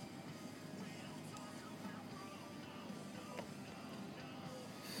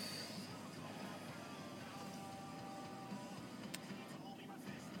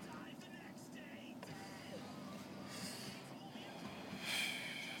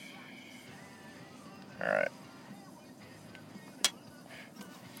 All right.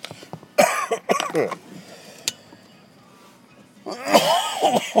 I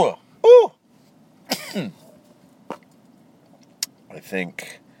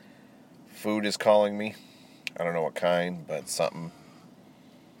think food is calling me. I don't know what kind, but something.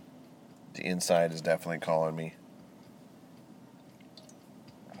 The inside is definitely calling me.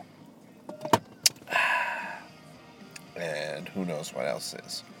 And who knows what else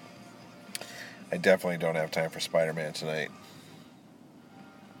is. I definitely don't have time for Spider-Man tonight.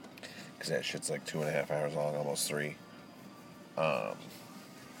 Because that shit's like 2.5 hours long, almost 3.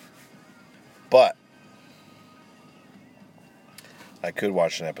 But I could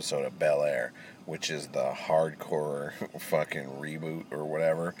watch an episode of Bel-Air, which is the hardcore fucking reboot or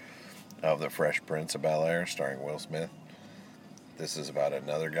whatever of The Fresh Prince of Bel-Air, starring Will Smith. This is about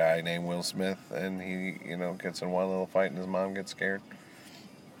another guy named Will Smith, and he, gets in one little fight and his mom gets scared.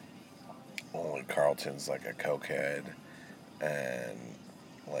 Only Carlton's like a cokehead and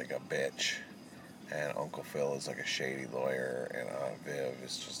like a bitch, and Uncle Phil is like a shady lawyer, and Aunt Viv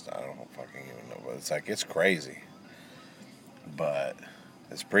is just, I don't fucking even know, but it's crazy. But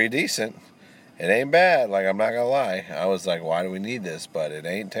it's pretty decent. It ain't bad, like, I'm not gonna lie. I was like, why do we need this? But it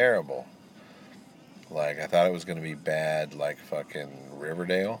ain't terrible. Like, I thought it was gonna be bad, like fucking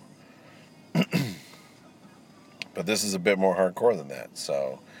Riverdale. But this is a bit more hardcore than that,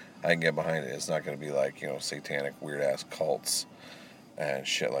 so I can get behind it. It's not gonna be like, satanic, weird-ass cults and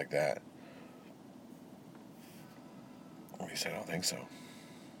shit like that. At least I don't think so.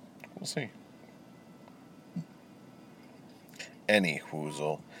 We'll see. Any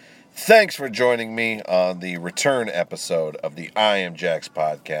whoozle. Thanks for joining me on the return episode of the I Am Jack's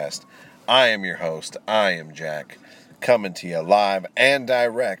podcast. I am your host, I Am Jack, coming to you live and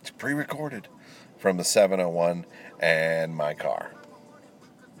direct, pre-recorded, from the 701 and my car.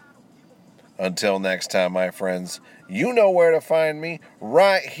 Until next time, my friends, you know where to find me,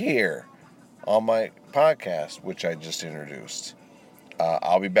 right here on my podcast, which I just introduced.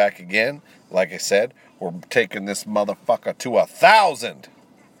 I'll be back again. Like I said, we're taking this motherfucker to 1,000.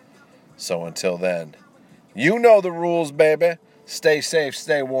 So until then, you know the rules, baby. Stay safe,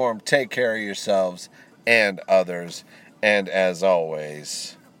 stay warm, take care of yourselves and others. And as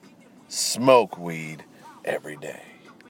always, smoke weed every day.